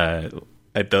 I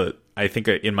think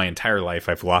in my entire life,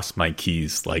 I've lost my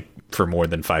keys like for more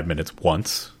than 5 minutes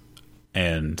once,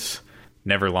 and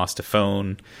never lost a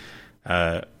phone.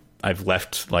 I've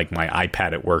left like my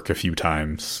iPad at work a few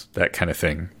times, that kind of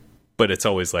thing. But it's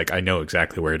always like, I know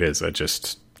exactly where it is. I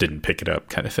just didn't pick it up,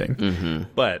 kind of thing. Mm-hmm.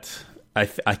 But I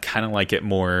kind of like it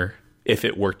more if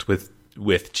it worked with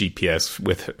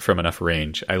GPS from enough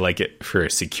range. I like it for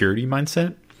a security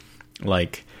mindset.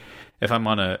 Like if I'm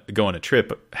go on a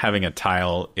trip, having a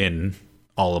tile in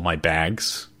all of my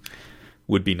bags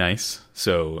would be nice.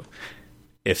 So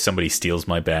if somebody steals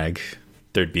my bag,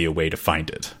 there'd be a way to find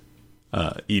it.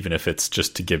 Even if it's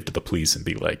just to give to the police and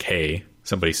be like, hey,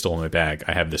 somebody stole my bag.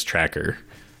 I have this tracker.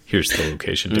 Here's the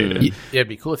location data. Yeah, it'd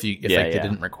be cool if they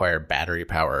didn't require battery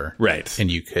power. Right. And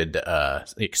you could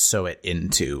sew it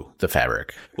into the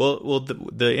fabric. Well,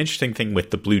 the interesting thing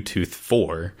with the Bluetooth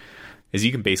 4 is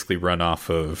you can basically run off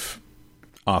of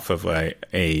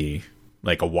a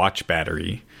watch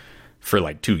battery for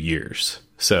like 2 years.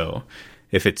 So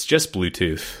if it's just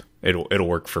Bluetooth, it'll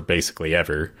work for basically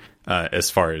ever, as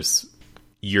far as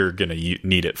you're going to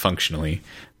need it functionally.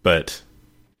 But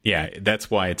yeah, that's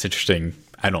why it's interesting.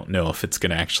 I don't know if it's going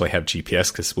to actually have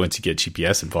GPS, because once you get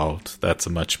GPS involved, that's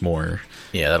a much more...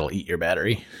 Yeah, that'll eat your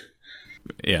battery.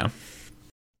 Yeah.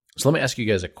 So let me ask you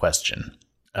guys a question.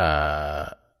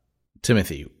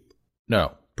 Timothy.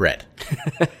 No, Brett.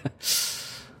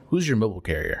 Who's your mobile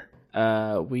carrier?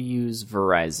 We use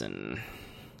Verizon.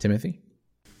 Timothy?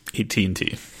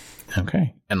 AT&T.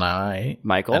 Okay. And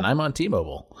Michael? And I'm on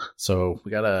T-Mobile. So we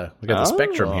got the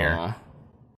spectrum here.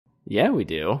 Yeah, we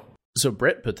do. So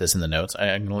Brett put this in the notes.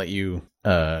 I'm going to let you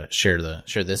share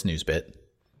this news bit.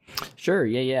 Sure.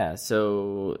 Yeah.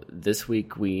 So this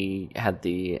week we had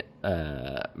the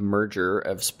merger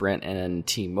of Sprint and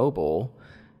T-Mobile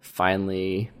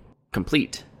finally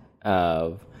complete,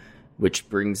 which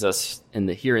brings us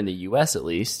here in the U.S. at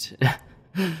least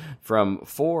from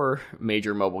 4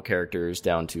 major mobile characters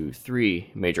down to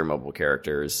 3 major mobile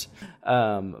characters.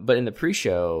 But in the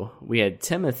pre-show, we had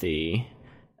Timothy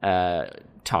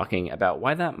talking about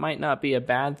why that might not be a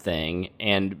bad thing,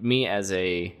 and me as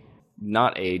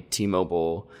not a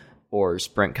T-Mobile or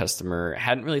Sprint customer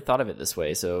hadn't really thought of it this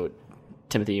way. So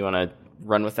Timothy, you want to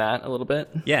run with that a little bit?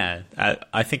 Yeah,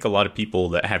 I think a lot of people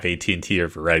that have AT&T or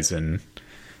Verizon,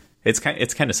 it's kind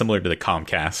of similar to the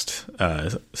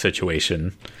Comcast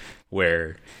situation,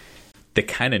 where they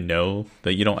kind of know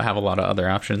that you don't have a lot of other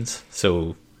options.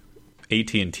 So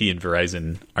AT&T and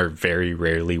Verizon are very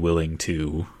rarely willing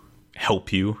to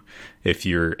help you if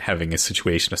you're having a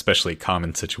situation, especially a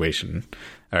common situation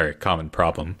or a common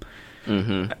problem.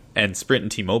 Mm-hmm. And Sprint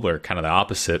and T-Mobile are kind of the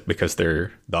opposite, because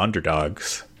they're the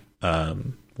underdogs,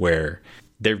 where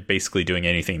they're basically doing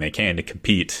anything they can to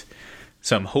compete.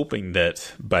 So I'm hoping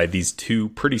that by these 2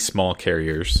 pretty small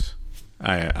carriers,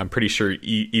 I'm pretty sure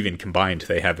even combined,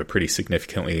 they have a pretty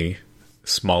significantly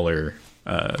smaller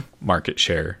market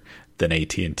share than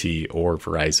AT&T or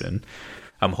Verizon.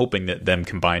 I'm hoping that them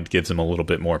combined gives them a little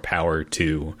bit more power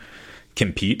to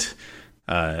compete,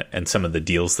 and some of the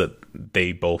deals that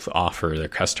they both offer their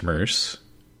customers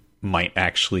might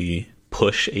actually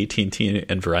push AT&T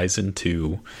and Verizon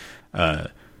to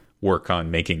work on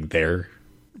making their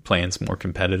plans more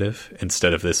competitive,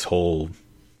 instead of this whole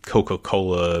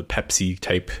Coca-Cola, Pepsi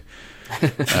type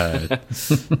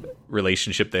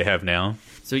relationship they have now.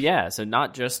 So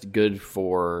not just good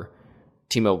for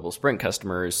T-Mobile Sprint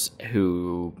customers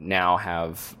who now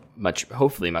have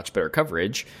hopefully much better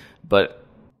coverage, but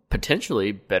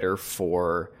potentially better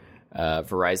for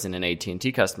Verizon and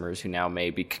AT&T customers who now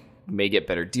may get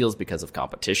better deals because of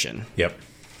competition. Yep.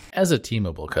 As a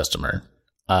T-Mobile customer,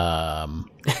 I've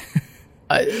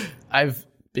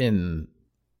been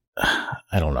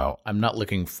I don't know. I'm not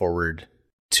looking forward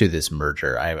to this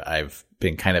merger. I've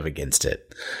been kind of against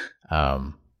it.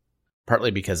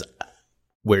 Partly because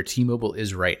where T-Mobile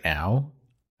is right now,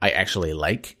 I actually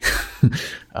like.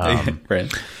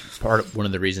 Right. One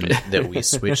of the reasons that we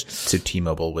switched to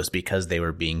T-Mobile was because they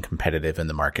were being competitive in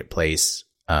the marketplace.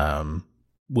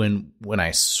 When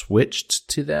I switched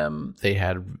to them, they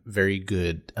had very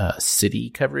good city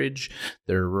coverage.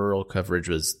 Their rural coverage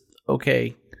was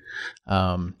okay,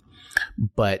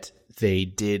 but they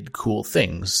did cool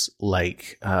things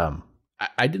like I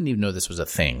didn't even know this was a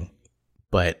thing,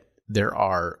 but there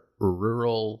are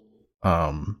rural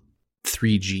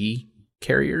 3G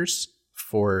carriers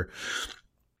for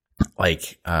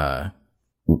like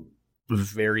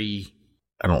very,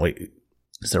 I don't know,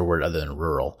 is there a word other than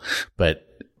rural, but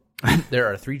there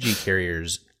are 3G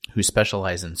carriers who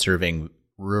specialize in serving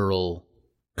rural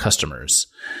customers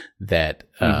that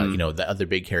the other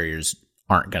big carriers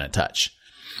aren't going to touch.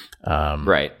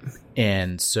 Right.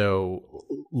 And so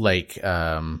like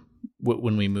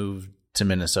when we moved to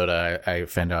Minnesota, I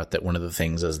found out that one of the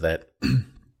things is that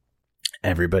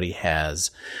everybody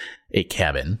has a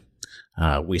cabin.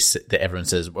 Everyone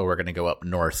says, well, we're going to go up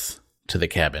north to the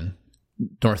cabin.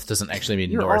 North doesn't actually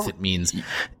mean north. It means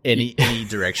any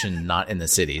direction not in the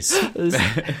cities.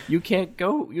 You can't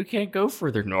go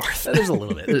further north. There's a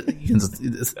little bit.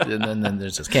 And then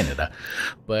there's just Canada.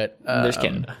 But there's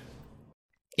Canada.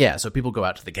 Yeah, so people go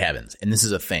out to the cabins, and this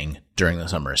is a thing during the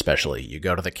summer especially. You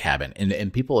go to the cabin,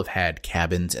 and people have had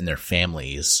cabins in their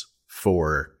families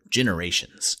for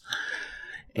generations.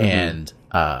 And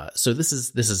so this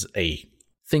is a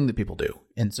thing that people do.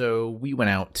 And so we went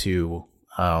out to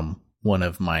one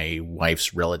of my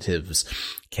wife's relatives'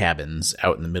 cabins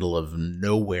out in the middle of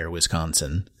nowhere,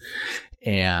 Wisconsin.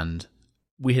 And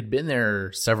we had been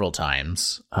there several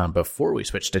times before we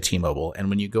switched to T-Mobile. And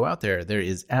when you go out there, there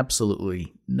is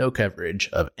absolutely no coverage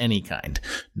of any kind.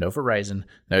 No Verizon,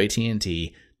 no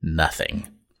AT&T, nothing.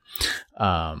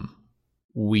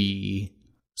 We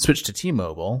switched to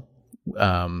T-Mobile.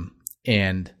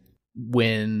 And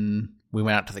when we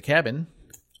went out to the cabin,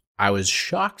 I was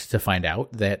shocked to find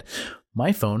out that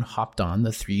my phone hopped on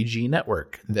the 3G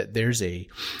network, that there's a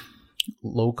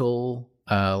local,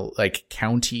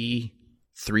 county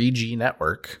 3G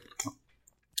network,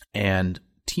 and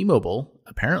T-Mobile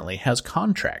apparently has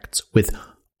contracts with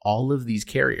all of these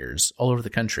carriers all over the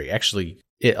country. Actually,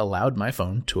 it allowed my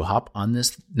phone to hop on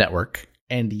this network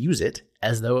and use it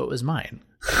as though it was mine.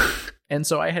 And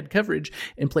so I had coverage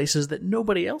in places that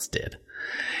nobody else did.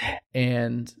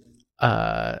 And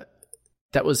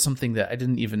that was something that I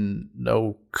didn't even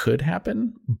know could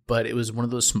happen, but it was one of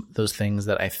those things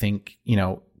that I think,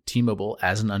 T-Mobile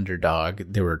as an underdog,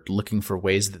 they were looking for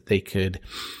ways that they could,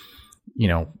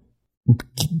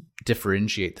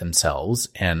 differentiate themselves,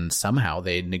 and somehow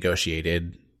they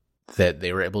negotiated that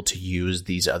they were able to use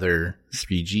these other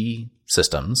 3G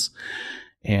systems.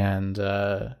 And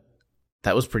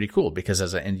that was pretty cool because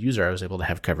as an end user, I was able to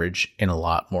have coverage in a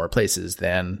lot more places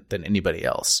than anybody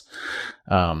else.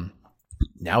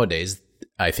 Nowadays,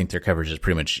 I think their coverage is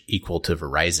pretty much equal to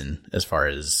Verizon as far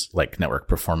as like network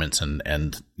performance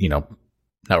and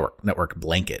network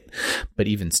blanket. But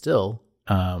even still,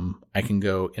 I can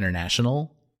go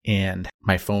international and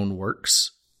my phone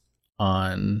works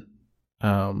on,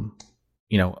 I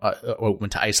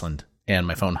went to Iceland and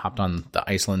my phone hopped on the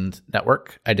Iceland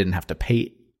network. I didn't have to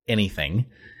pay anything.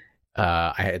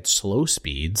 I had slow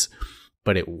speeds,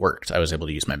 but it worked. I was able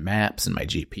to use my maps and my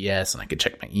GPS, and I could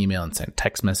check my email and send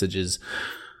text messages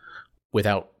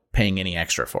without paying any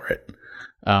extra for it.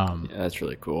 Yeah, that's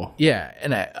really cool. Yeah,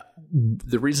 and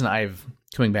the reason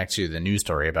coming back to the news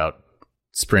story about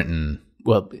Sprint and,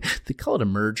 well, they call it a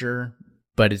merger,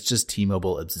 but it's just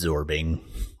T-Mobile absorbing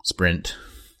Sprint.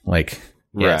 Right.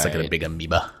 It's like a big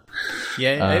amoeba.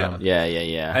 Yeah.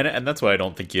 Yeah. And that's why I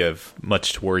don't think you have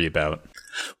much to worry about.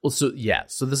 Well, so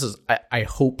this is, I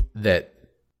hope that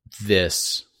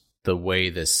the way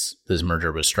this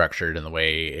merger was structured and the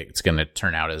way it's going to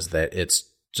turn out is that it's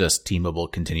just T-Mobile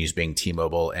continues being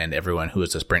T-Mobile, and everyone who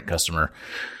is a Sprint customer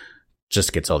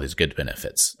just gets all these good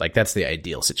benefits. Like, that's the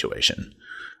ideal situation.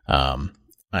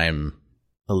 I'm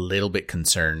a little bit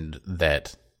concerned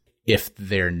that if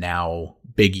they're now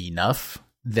big enough,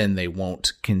 then they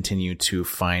won't continue to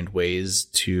find ways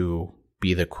to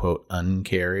be the quote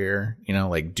uncarrier,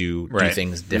 do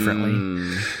things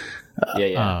differently.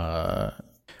 Yeah.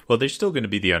 Well, they're still going to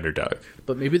be the underdog.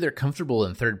 But maybe they're comfortable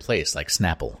in third place, like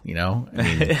Snapple, I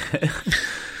mean,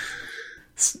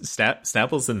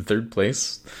 Snapple's in third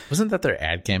place. Wasn't that their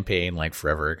ad campaign like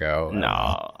forever ago?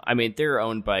 No, I mean they're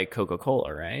owned by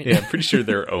Coca-Cola, right? Yeah, I'm pretty sure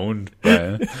they're owned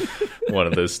by one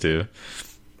of those two.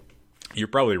 You're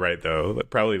probably right though.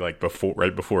 Probably like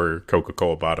right before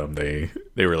Coca-Cola bought them, they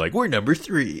were like, we're number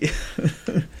 3.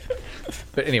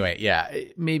 But anyway, yeah,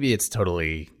 maybe it's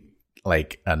totally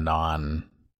like a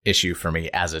non-issue for me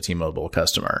as a T-Mobile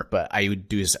customer, but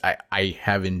I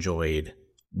have enjoyed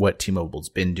what T-Mobile's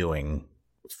been doing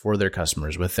for their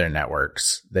customers with their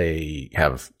networks.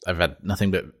 I've had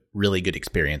nothing but really good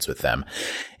experience with them.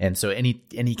 And so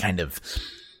any kind of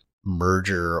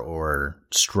merger or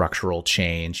structural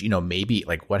change, maybe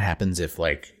like what happens if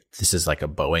like this is like a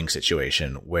Boeing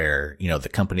situation where, the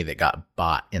company that got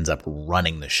bought ends up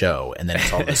running the show, and then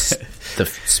it's all this, the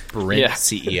Sprint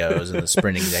CEOs and the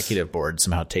Sprint executive board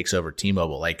somehow takes over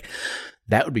T-Mobile. Like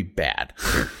that would be bad.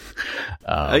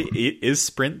 Is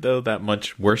Sprint though that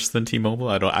much worse than T-Mobile?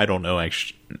 I don't know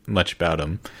actually much about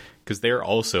them because they're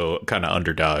also kind of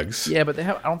underdogs. Yeah, but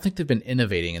I don't think they've been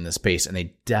innovating in this space, and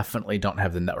they definitely don't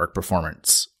have the network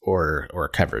performance or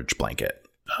coverage blanket.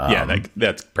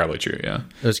 That's probably true. Yeah,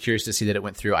 I was curious to see that it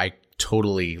went through. I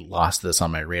totally lost this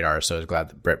on my radar, so I was glad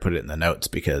that Brett put it in the notes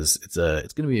because it's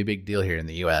going to be a big deal here in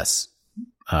the U.S.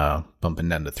 Bumping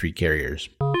down to 3 carriers.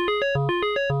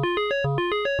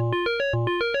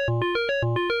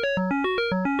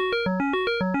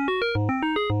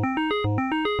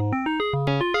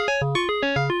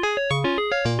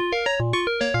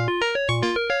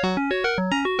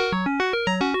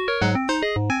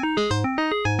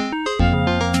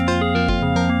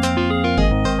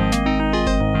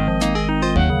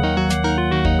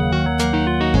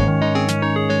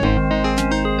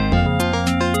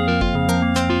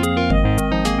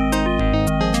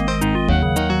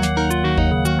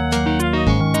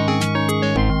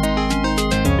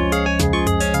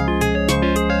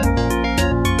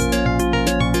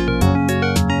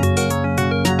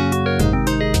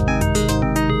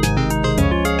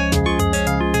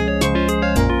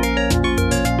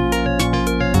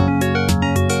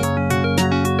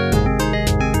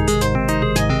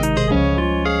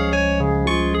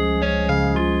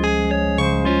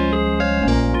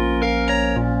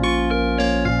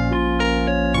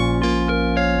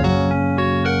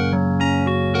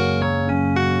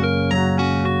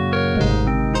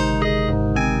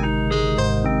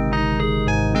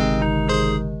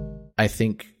 I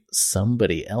think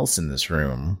somebody else in this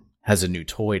room has a new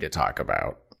toy to talk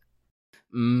about.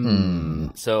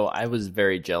 So I was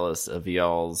very jealous of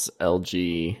y'all's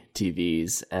LG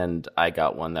TVs, and I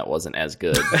got one that wasn't as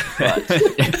good, but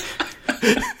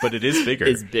but it is bigger.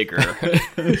 It's bigger,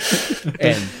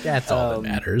 and that's all that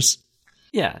matters.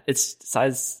 Yeah, its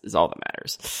size is all that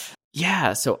matters.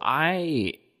 Yeah, so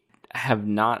I have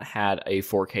not had a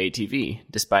 4K TV,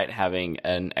 despite having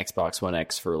an Xbox One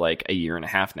X for like a year and a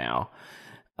half now.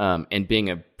 And being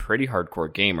a pretty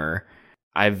hardcore gamer,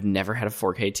 I've never had a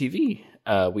 4K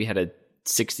TV. We had a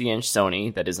 60-inch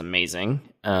Sony that is amazing.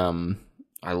 I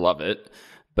love it.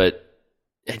 But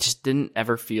it just didn't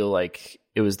ever feel like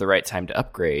it was the right time to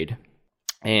upgrade.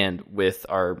 And with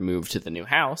our move to the new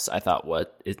house, I thought,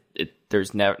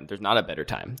 there's not a better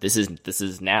time. This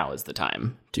is now is the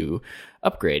time to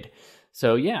upgrade.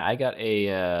 So yeah, I got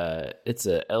it's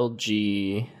a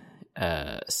LG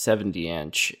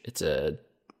 70-inch. It's a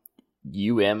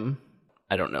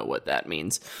I don't know what that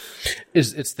means.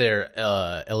 It's their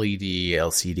LED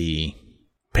LCD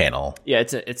panel. Yeah,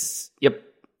 yep.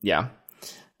 Yeah.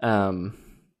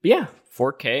 Yeah,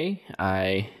 4K.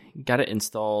 I got it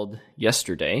installed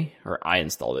yesterday, or I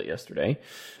installed it yesterday.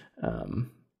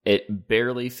 It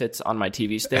barely fits on my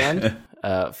TV stand.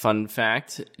 Fun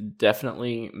fact,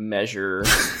 definitely measure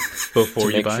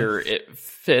before you buy. Make sure it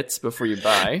fits before you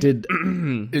buy. Do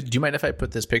you mind if I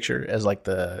put this picture as like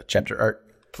the chapter art?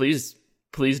 Please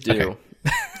do. Okay.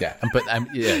 Yeah,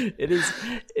 It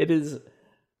is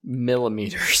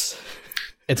millimeters.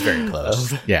 It's very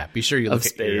close. Yeah, be sure you look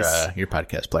at your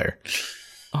podcast player.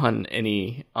 On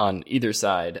either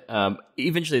side.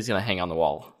 Eventually it's going to hang on the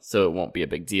wall, so it won't be a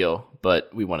big deal, but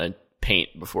we want to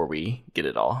paint before we get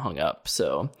it all hung up.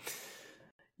 So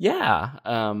yeah,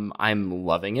 I'm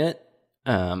loving it.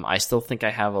 I still think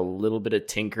I have a little bit of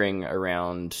tinkering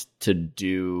around to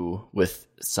do with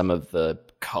some of the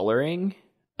coloring.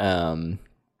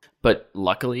 But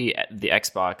luckily the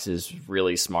Xbox is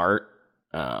really smart.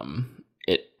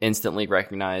 It instantly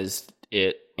recognized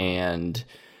it and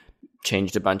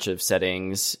changed a bunch of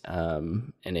settings,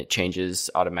 and it changes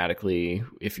automatically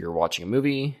if you're watching a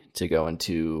movie to go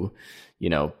into,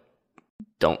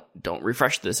 don't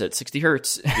refresh this at 60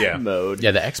 hertz mode.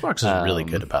 Yeah, the Xbox is really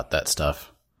good about that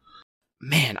stuff.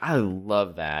 man, I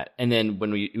love that. And then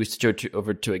when we switch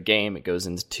over to a game, it goes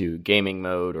into gaming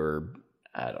mode, or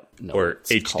I don't know, or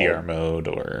HDR mode,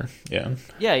 or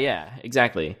yeah,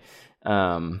 exactly.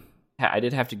 I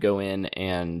did have to go in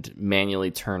and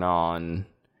manually turn on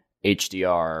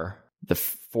HDR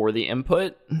for the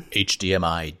input.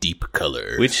 HDMI deep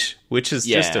color, which is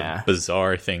just a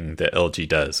bizarre thing that LG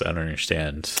does. I don't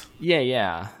understand.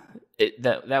 Yeah.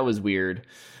 That was weird.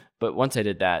 But once I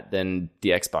did that, then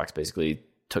the Xbox basically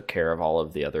took care of all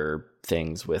of the other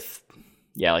things with,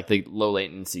 like the low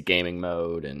latency gaming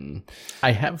mode. And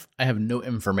I have no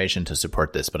information to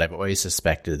support this, but I've always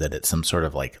suspected that it's some sort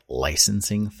of like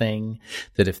licensing thing,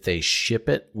 that if they ship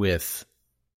it with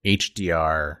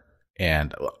HDR,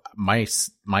 and my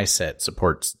set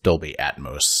supports Dolby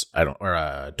Atmos,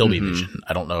 Dolby Vision.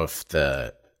 I don't know if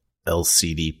the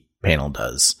LCD panel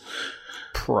does.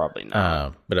 Probably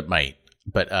not. But it might.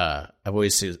 But I've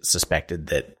always suspected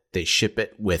that they ship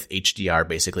it with HDR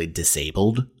basically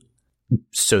disabled,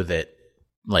 so that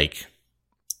like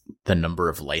the number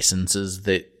of licenses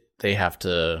that they have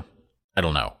to, I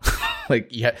don't know,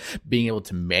 like being able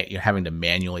to having to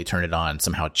manually turn it on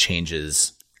somehow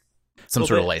changes some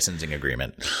sort of licensing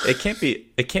agreement. It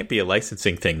can't be a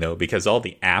licensing thing though, because all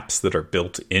the apps that are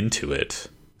built into it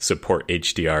support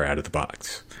HDR out of the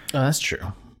box. Oh, that's true.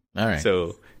 All right.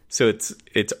 So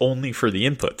it's only for the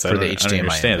inputs. For the HDMI I don't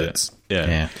understand inputs. It.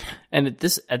 Yeah. And at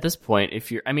this point,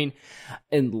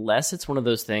 unless it's one of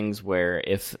those things where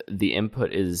if the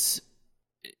input is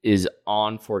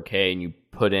on 4K and you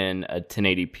put in a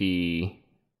 1080p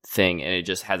thing and it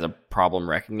just has a problem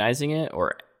recognizing it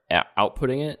or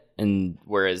outputting it, and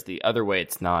whereas the other way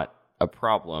it's not a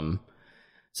problem,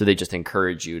 so they just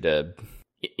encourage you to,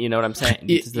 you know what I'm saying?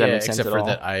 Does that make sense except at for all?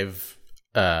 that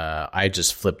I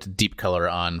just flipped deep color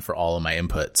on for all of my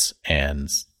inputs, and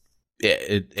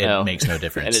it makes no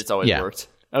difference. And it's always worked.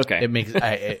 Okay. It makes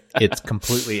it's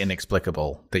completely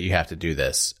inexplicable that you have to do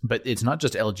this, but it's not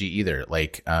just LG either.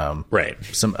 Like, right,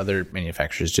 some other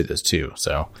manufacturers do this too.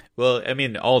 So, well, I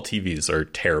mean, all TVs are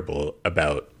terrible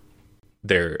about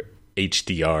their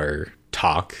HDR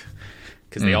talk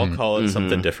because they all call it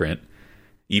something different,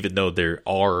 even though there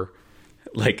are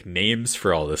like names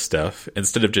for all this stuff.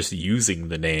 Instead of just using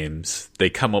the names, they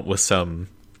come up with some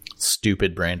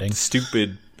stupid branding.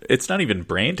 It's not even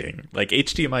branding. Like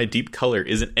HDMI deep color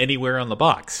isn't anywhere on the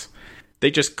box.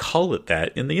 They just call it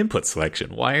that in the input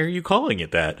selection. Why are you calling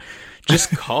it that?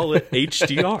 Just call it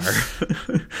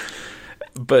HDR.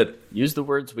 But use the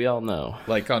words we all know.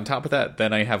 Like on top of that,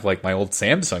 then I have like my old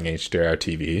Samsung HDR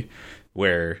TV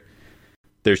where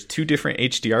there's two different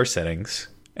HDR settings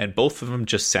and both of them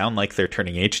just sound like they're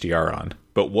turning HDR on.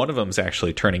 But one of them's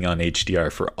actually turning on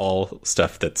HDR for all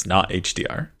stuff that's not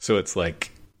HDR. So it's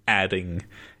like adding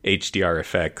HDR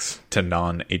effects to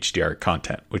non-HDR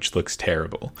content, which looks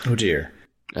terrible. Oh dear.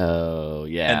 Oh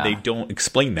yeah. And they don't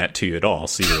explain that to you at all.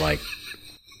 So you're like,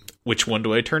 which one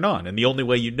do I turn on? And the only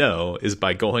way you know is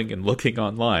by going and looking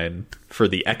online for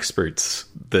the experts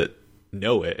that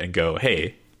know it and go,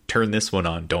 hey, turn this one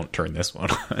on, don't turn this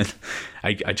one on.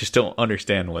 I just don't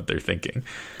understand what they're thinking.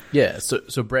 Yeah,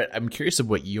 so Brett, I'm curious of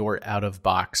what your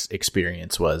out-of-box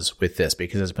experience was with this,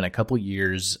 because it's been a couple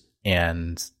years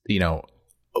and, you know,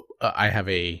 I have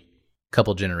a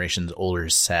couple generations older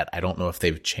set. I don't know if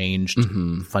they've changed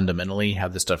fundamentally how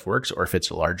this stuff works or if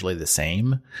it's largely the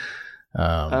same.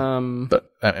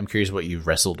 But I'm curious what you've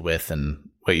wrestled with and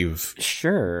what you've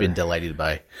been delighted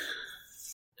by.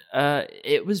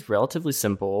 It was relatively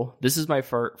simple. This is my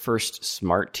first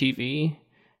smart TV,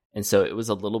 and so it was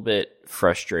a little bit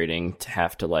frustrating to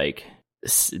have to like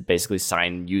basically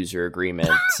sign user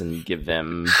agreements and give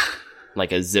them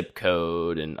like a zip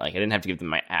code, and like I didn't have to give them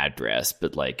my address,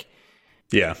 but like,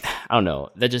 yeah, I don't know.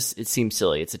 It seems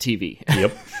silly. It's a TV.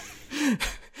 Yep.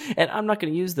 And I'm not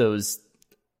going to use those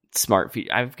smart feet.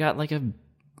 I've got like a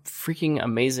freaking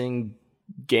amazing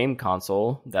game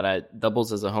console that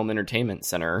doubles as a home entertainment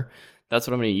center. That's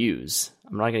what I'm going to use.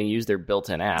 I'm not going to use their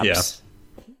built-in apps.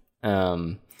 Yeah.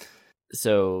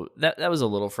 So that was a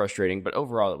little frustrating, but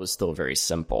overall it was still very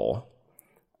simple.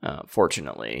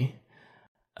 Fortunately.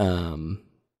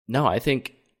 No, I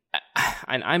think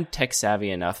I'm tech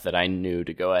savvy enough that I knew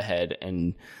to go ahead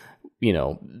and, you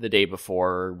know, the day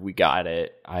before we got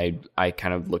it, I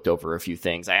kind of looked over a few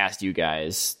things. I asked you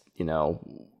guys, you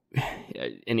know,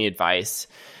 any advice,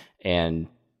 and,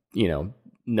 you know,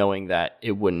 knowing that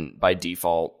it wouldn't by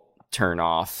default turn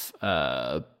off,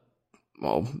 the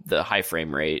high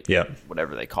frame rate,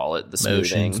 whatever they call it, the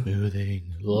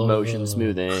motion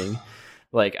smoothing.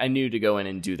 Like I knew to go in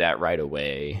and do that right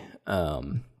away.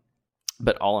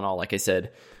 But all in all, like I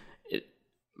said,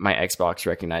 my Xbox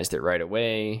recognized it right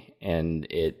away, and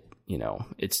it,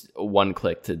 it's one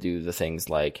click to do the things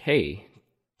like, hey,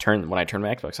 when I turn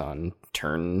my Xbox on,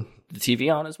 turn the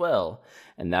TV on as well.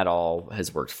 And that all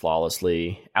has worked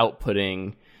flawlessly,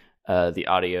 outputting the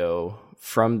audio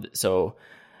so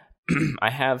I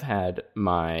have had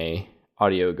my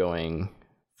audio going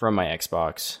from my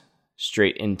Xbox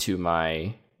straight into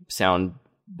my sound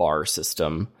bar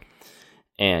system.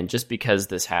 And just because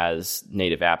this has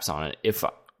native apps on it, if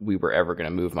we were ever going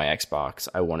to move my Xbox,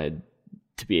 I wanted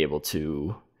to be able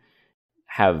to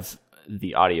have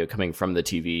the audio coming from the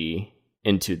TV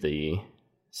into the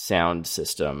sound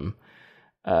system.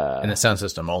 And the sound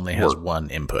system only has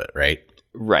one input, right?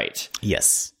 Right.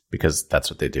 Yes, because that's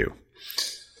what they do.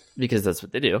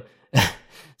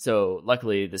 So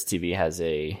luckily this TV has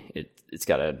it's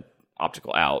got an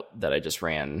optical out that I just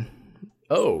ran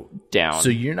down. So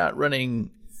you're not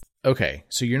running... Okay,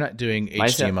 so you're not doing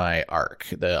HDMI ARC,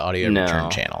 the audio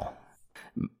return channel.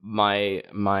 My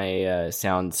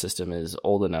sound system is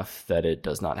old enough that it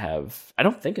does not have... I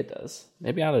don't think it does.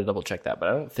 Maybe I ought to double check that, but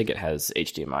I don't think it has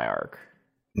HDMI ARC.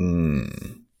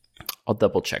 I'll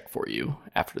double check for you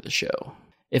after the show.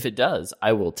 If it does,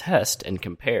 I will test and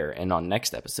compare, and on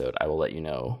next episode, I will let you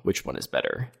know which one is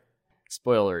better.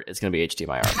 Spoiler, it's going to be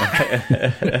HDMI ARC.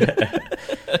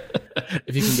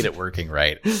 If you can get it working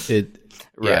right.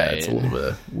 Yeah, it's a little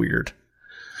bit weird.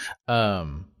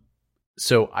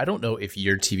 So I don't know if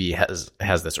your TV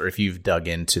has this, or if you've dug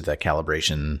into the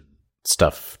calibration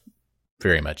stuff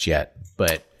very much yet,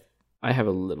 but... I have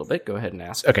a little bit. Go ahead and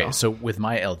ask. Okay, so with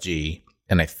my LG,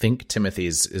 and I think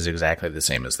Timothy's is exactly the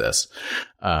same as this,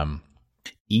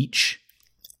 each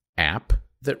app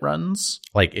that runs,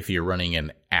 like if you're running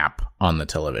an app on the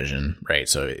television, right?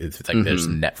 So it's like there's a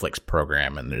Netflix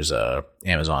program and there's a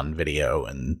Amazon Video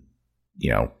and,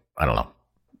 I don't know,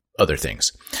 other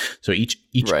things. So each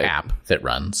app that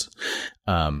runs,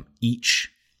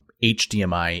 each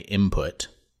HDMI input,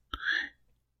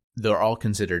 they're all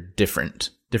considered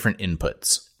different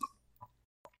inputs.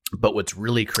 But what's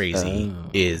really crazy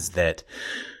is that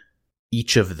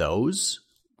each of those,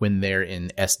 when they're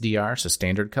in SDR, so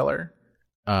standard color,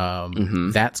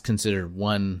 that's considered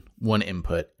one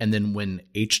input. And then when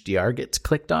HDR gets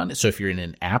clicked on, so if you're in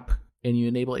an app and you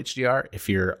enable HDR, if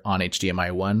you're on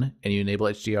HDMI 1 and you enable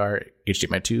HDR,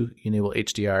 HDMI 2, you enable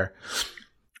HDR,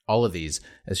 all of these,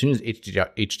 as soon as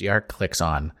HDR clicks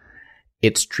on,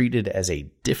 it's treated as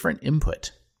a different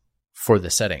input for the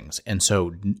settings. And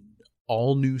so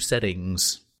all new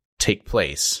settings take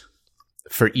place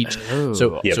for each.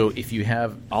 So if you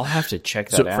have... I'll have to check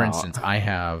that out. So for instance, I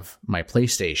have my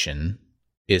PlayStation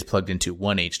is plugged into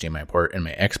one HDMI port and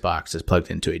my Xbox is plugged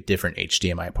into a different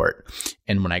HDMI port.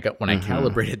 And when I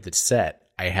calibrated the set,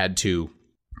 I had to...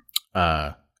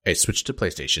 I switched to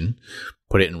PlayStation,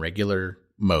 put it in regular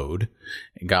mode,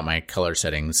 and got my color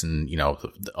settings and,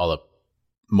 all the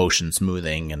motion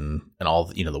smoothing and all,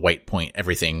 the white point,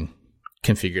 everything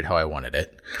configured how I wanted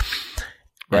it.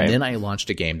 And then I launched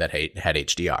a game that had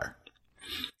HDR.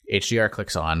 HDR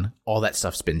clicks on, all that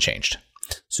stuff's been changed.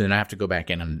 So then I have to go back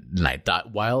in and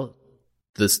while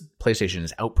this PlayStation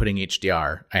is outputting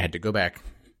HDR, I had to go back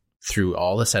through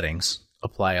all the settings,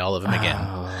 apply all of them again.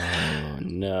 Oh,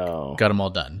 no. Got them all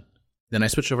done. Then I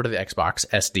switched over to the Xbox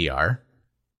SDR,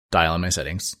 dial in my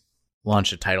settings,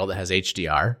 launch a title that has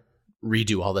HDR,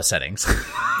 redo all the settings.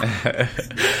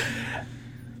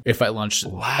 If I launched the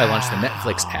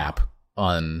Netflix app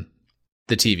on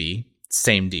the TV,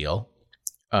 same deal.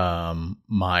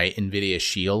 My NVIDIA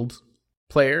Shield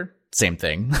player, same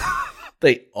thing.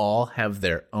 They all have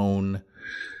their own.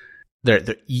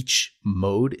 Each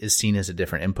mode is seen as a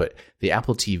different input. The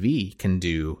Apple TV can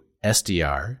do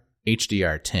SDR,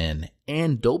 HDR10,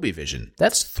 and Dolby Vision.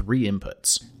 That's 3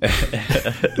 inputs.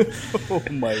 Oh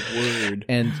my word.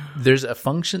 And there's a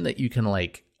function that you can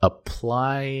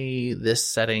apply this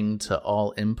setting to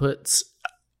all inputs.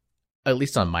 At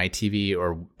least on my TV,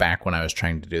 or back when I was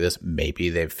trying to do this, maybe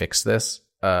they've fixed this.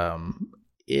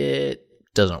 It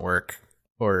doesn't work,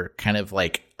 or kind of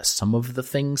some of the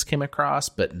things came across,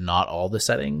 but not all the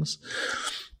settings.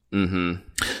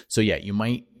 So yeah, you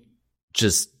might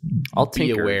just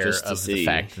be aware of the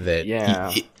fact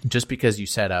that just because you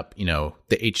set up, the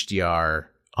HDR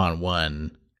on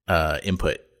one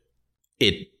input,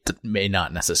 it may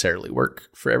not necessarily work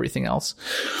for everything else.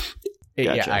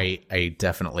 Gotcha. Yeah, I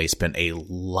definitely spent a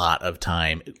lot of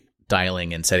time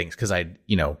dialing in settings because I'd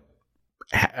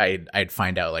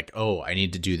find out I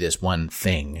need to do this one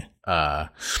thing.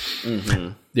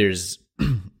 There's,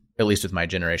 at least with my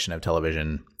generation of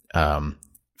television,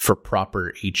 for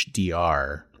proper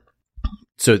HDR.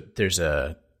 So there's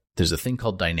a there's a thing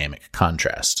called dynamic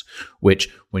contrast, which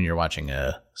when you're watching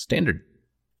a standard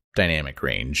dynamic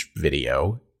range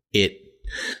video, it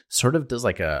sort of does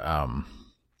like a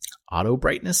auto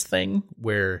brightness thing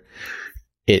where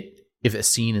if a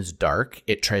scene is dark,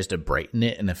 it tries to brighten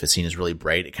it, and if a scene is really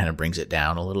bright, it kind of brings it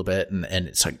down a little bit, and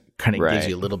it's like kind of gives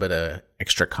you a little bit of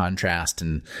extra contrast.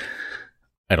 And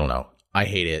I don't know, I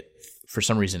hate it. For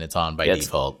some reason, it's on by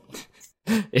default.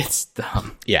 It's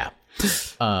dumb. Yeah.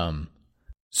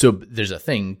 So there's a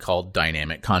thing called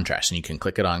dynamic contrast, and you can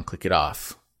click it on, click it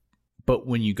off. But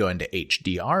when you go into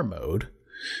HDR mode,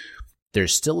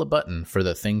 there's still a button for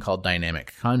the thing called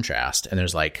dynamic contrast, and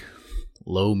there's like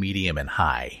low, medium, and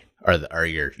high are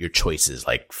your choices,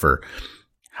 like for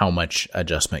how much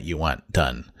adjustment you want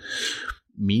done.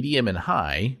 Medium and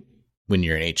high, when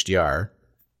you're in HDR,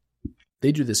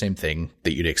 they do the same thing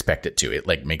that you'd expect it to. It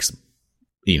like makes,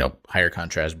 higher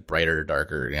contrast, brighter,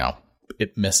 darker,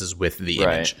 it messes with the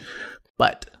image.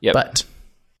 But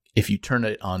if you turn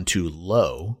it on to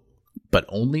low, but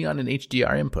only on an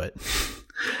HDR input,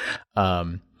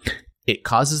 it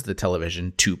causes the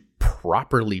television to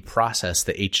properly process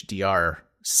the HDR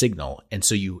signal. And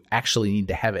so you actually need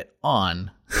to have it on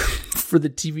for the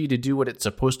TV to do what it's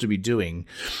supposed to be doing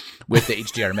with the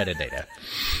HDR metadata.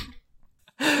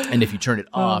 And if you turn it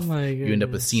off, you end up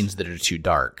with scenes that are too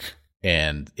dark,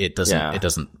 and it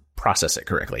doesn't process it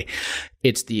correctly.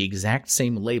 It's the exact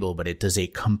same label, but it does a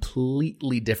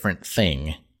completely different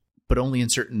thing, but only in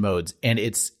certain modes. And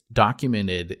it's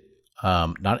documented,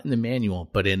 not in the manual,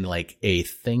 but in like a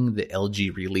thing that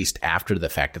LG released after the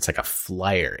fact. It's like a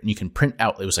flyer, and you can print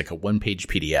out. It was like a 1-page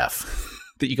PDF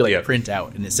that you can print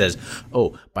out, and it says,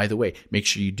 "Oh, by the way, make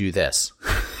sure you do this."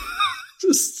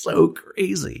 This is so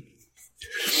crazy.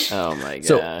 Oh my gosh.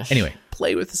 So anyway,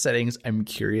 play with the settings. I'm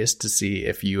curious to see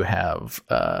if you have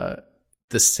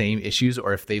the same issues,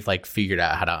 or if they've like figured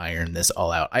out how to iron this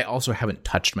all out. I also haven't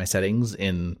touched my settings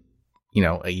in,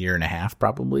 a year and a half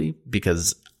probably,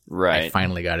 because I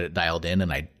finally got it dialed in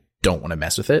and I don't want to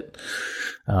mess with it.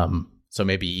 So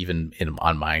maybe even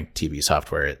on my TV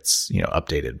software, it's,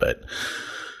 updated, but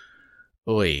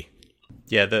oy.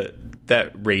 Yeah,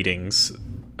 that ratings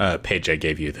page I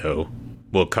gave you though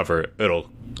will cover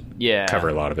cover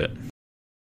a lot of it.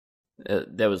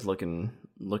 That was looking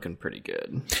pretty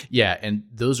good. Yeah, and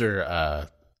those are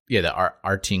the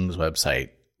Arting's website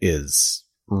is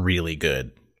really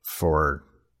good for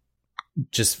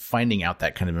just finding out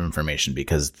that kind of information,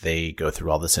 because they go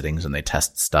through all the settings and they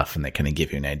test stuff, and they kind of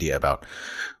give you an idea about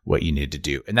what you need to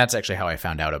do. And that's actually how I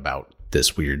found out about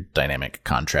this weird dynamic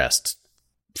contrast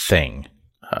thing,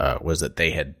 was that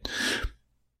they had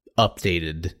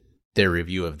updated their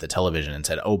review of the television and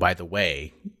said, "Oh, by the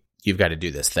way, you've got to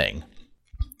do this thing."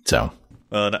 So,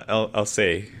 well, I'll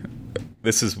say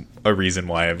this is a reason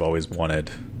why I've always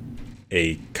wanted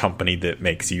a company that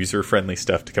makes user-friendly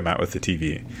stuff to come out with the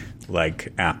TV, like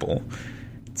Apple.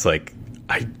 It's like,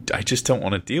 I just don't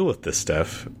want to deal with this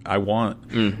stuff. I want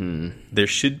there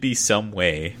should be some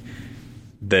way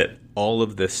that all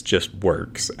of this just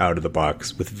works out of the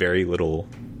box with very little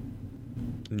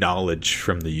knowledge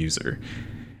from the user.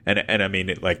 And I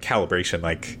mean, like calibration,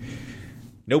 like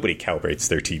nobody calibrates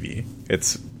their TV.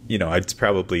 It's, it's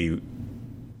probably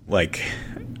like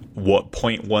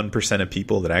 0.1% of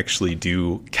people that actually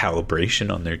do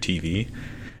calibration on their TV.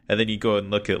 And then you go and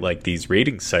look at like these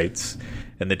rating sites,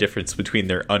 and the difference between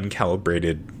their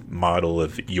uncalibrated model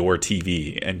of your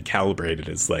TV and calibrated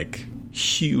is like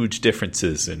huge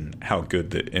differences in how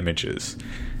good the image is.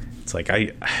 It's like,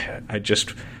 I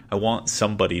want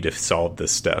somebody to solve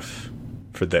this stuff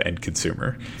for the end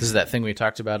consumer. This is that thing we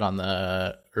talked about on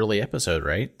the early episode,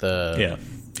 right? The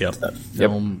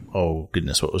film. Yep. Oh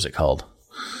goodness, what was it called?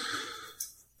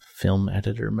 Film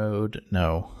editor mode?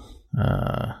 No.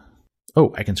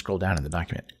 I can scroll down in the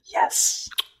document. Yes.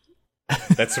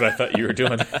 That's what I thought you were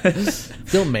doing.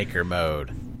 Filmmaker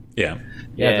mode. Yeah.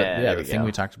 The thing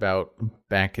we talked about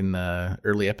back in the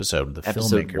early episode, the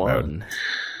episode filmmaker 1. mode.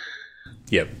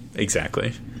 Yep,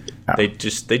 exactly. Oh. They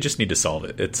just need to solve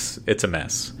it. It's a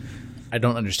mess. I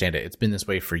don't understand it. It's been this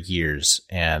way for years,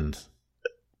 and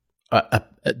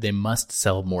they must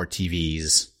sell more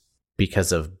TVs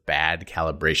because of bad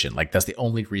calibration. Like, that's the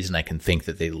only reason I can think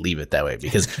that they leave it that way,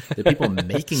 because the people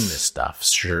making this stuff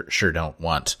sure don't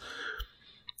want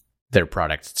their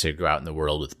product to go out in the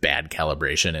world with bad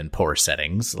calibration and poor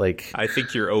settings. Like, I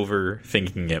think you're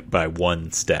overthinking it by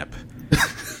one step.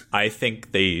 I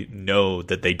think they know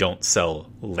that they don't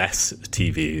sell less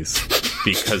TVs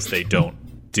because they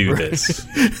don't do this.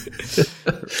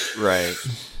 Right.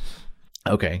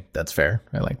 Okay, that's fair.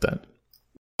 I like that.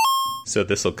 So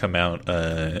this will come out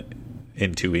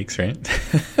in 2 weeks, right?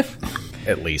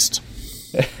 At least.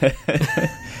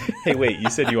 Hey, wait! You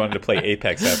said you wanted to play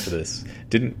Apex after this.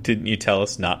 Didn't you tell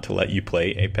us not to let you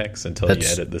play Apex until you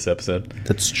edit this episode?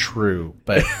 That's true,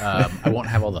 but I won't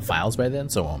have all the files by then,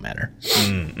 so it won't matter.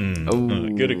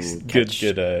 Good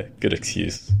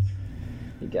excuse.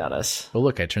 You got us. Oh,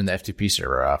 look, I turned the FTP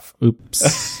server off.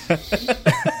 Oops.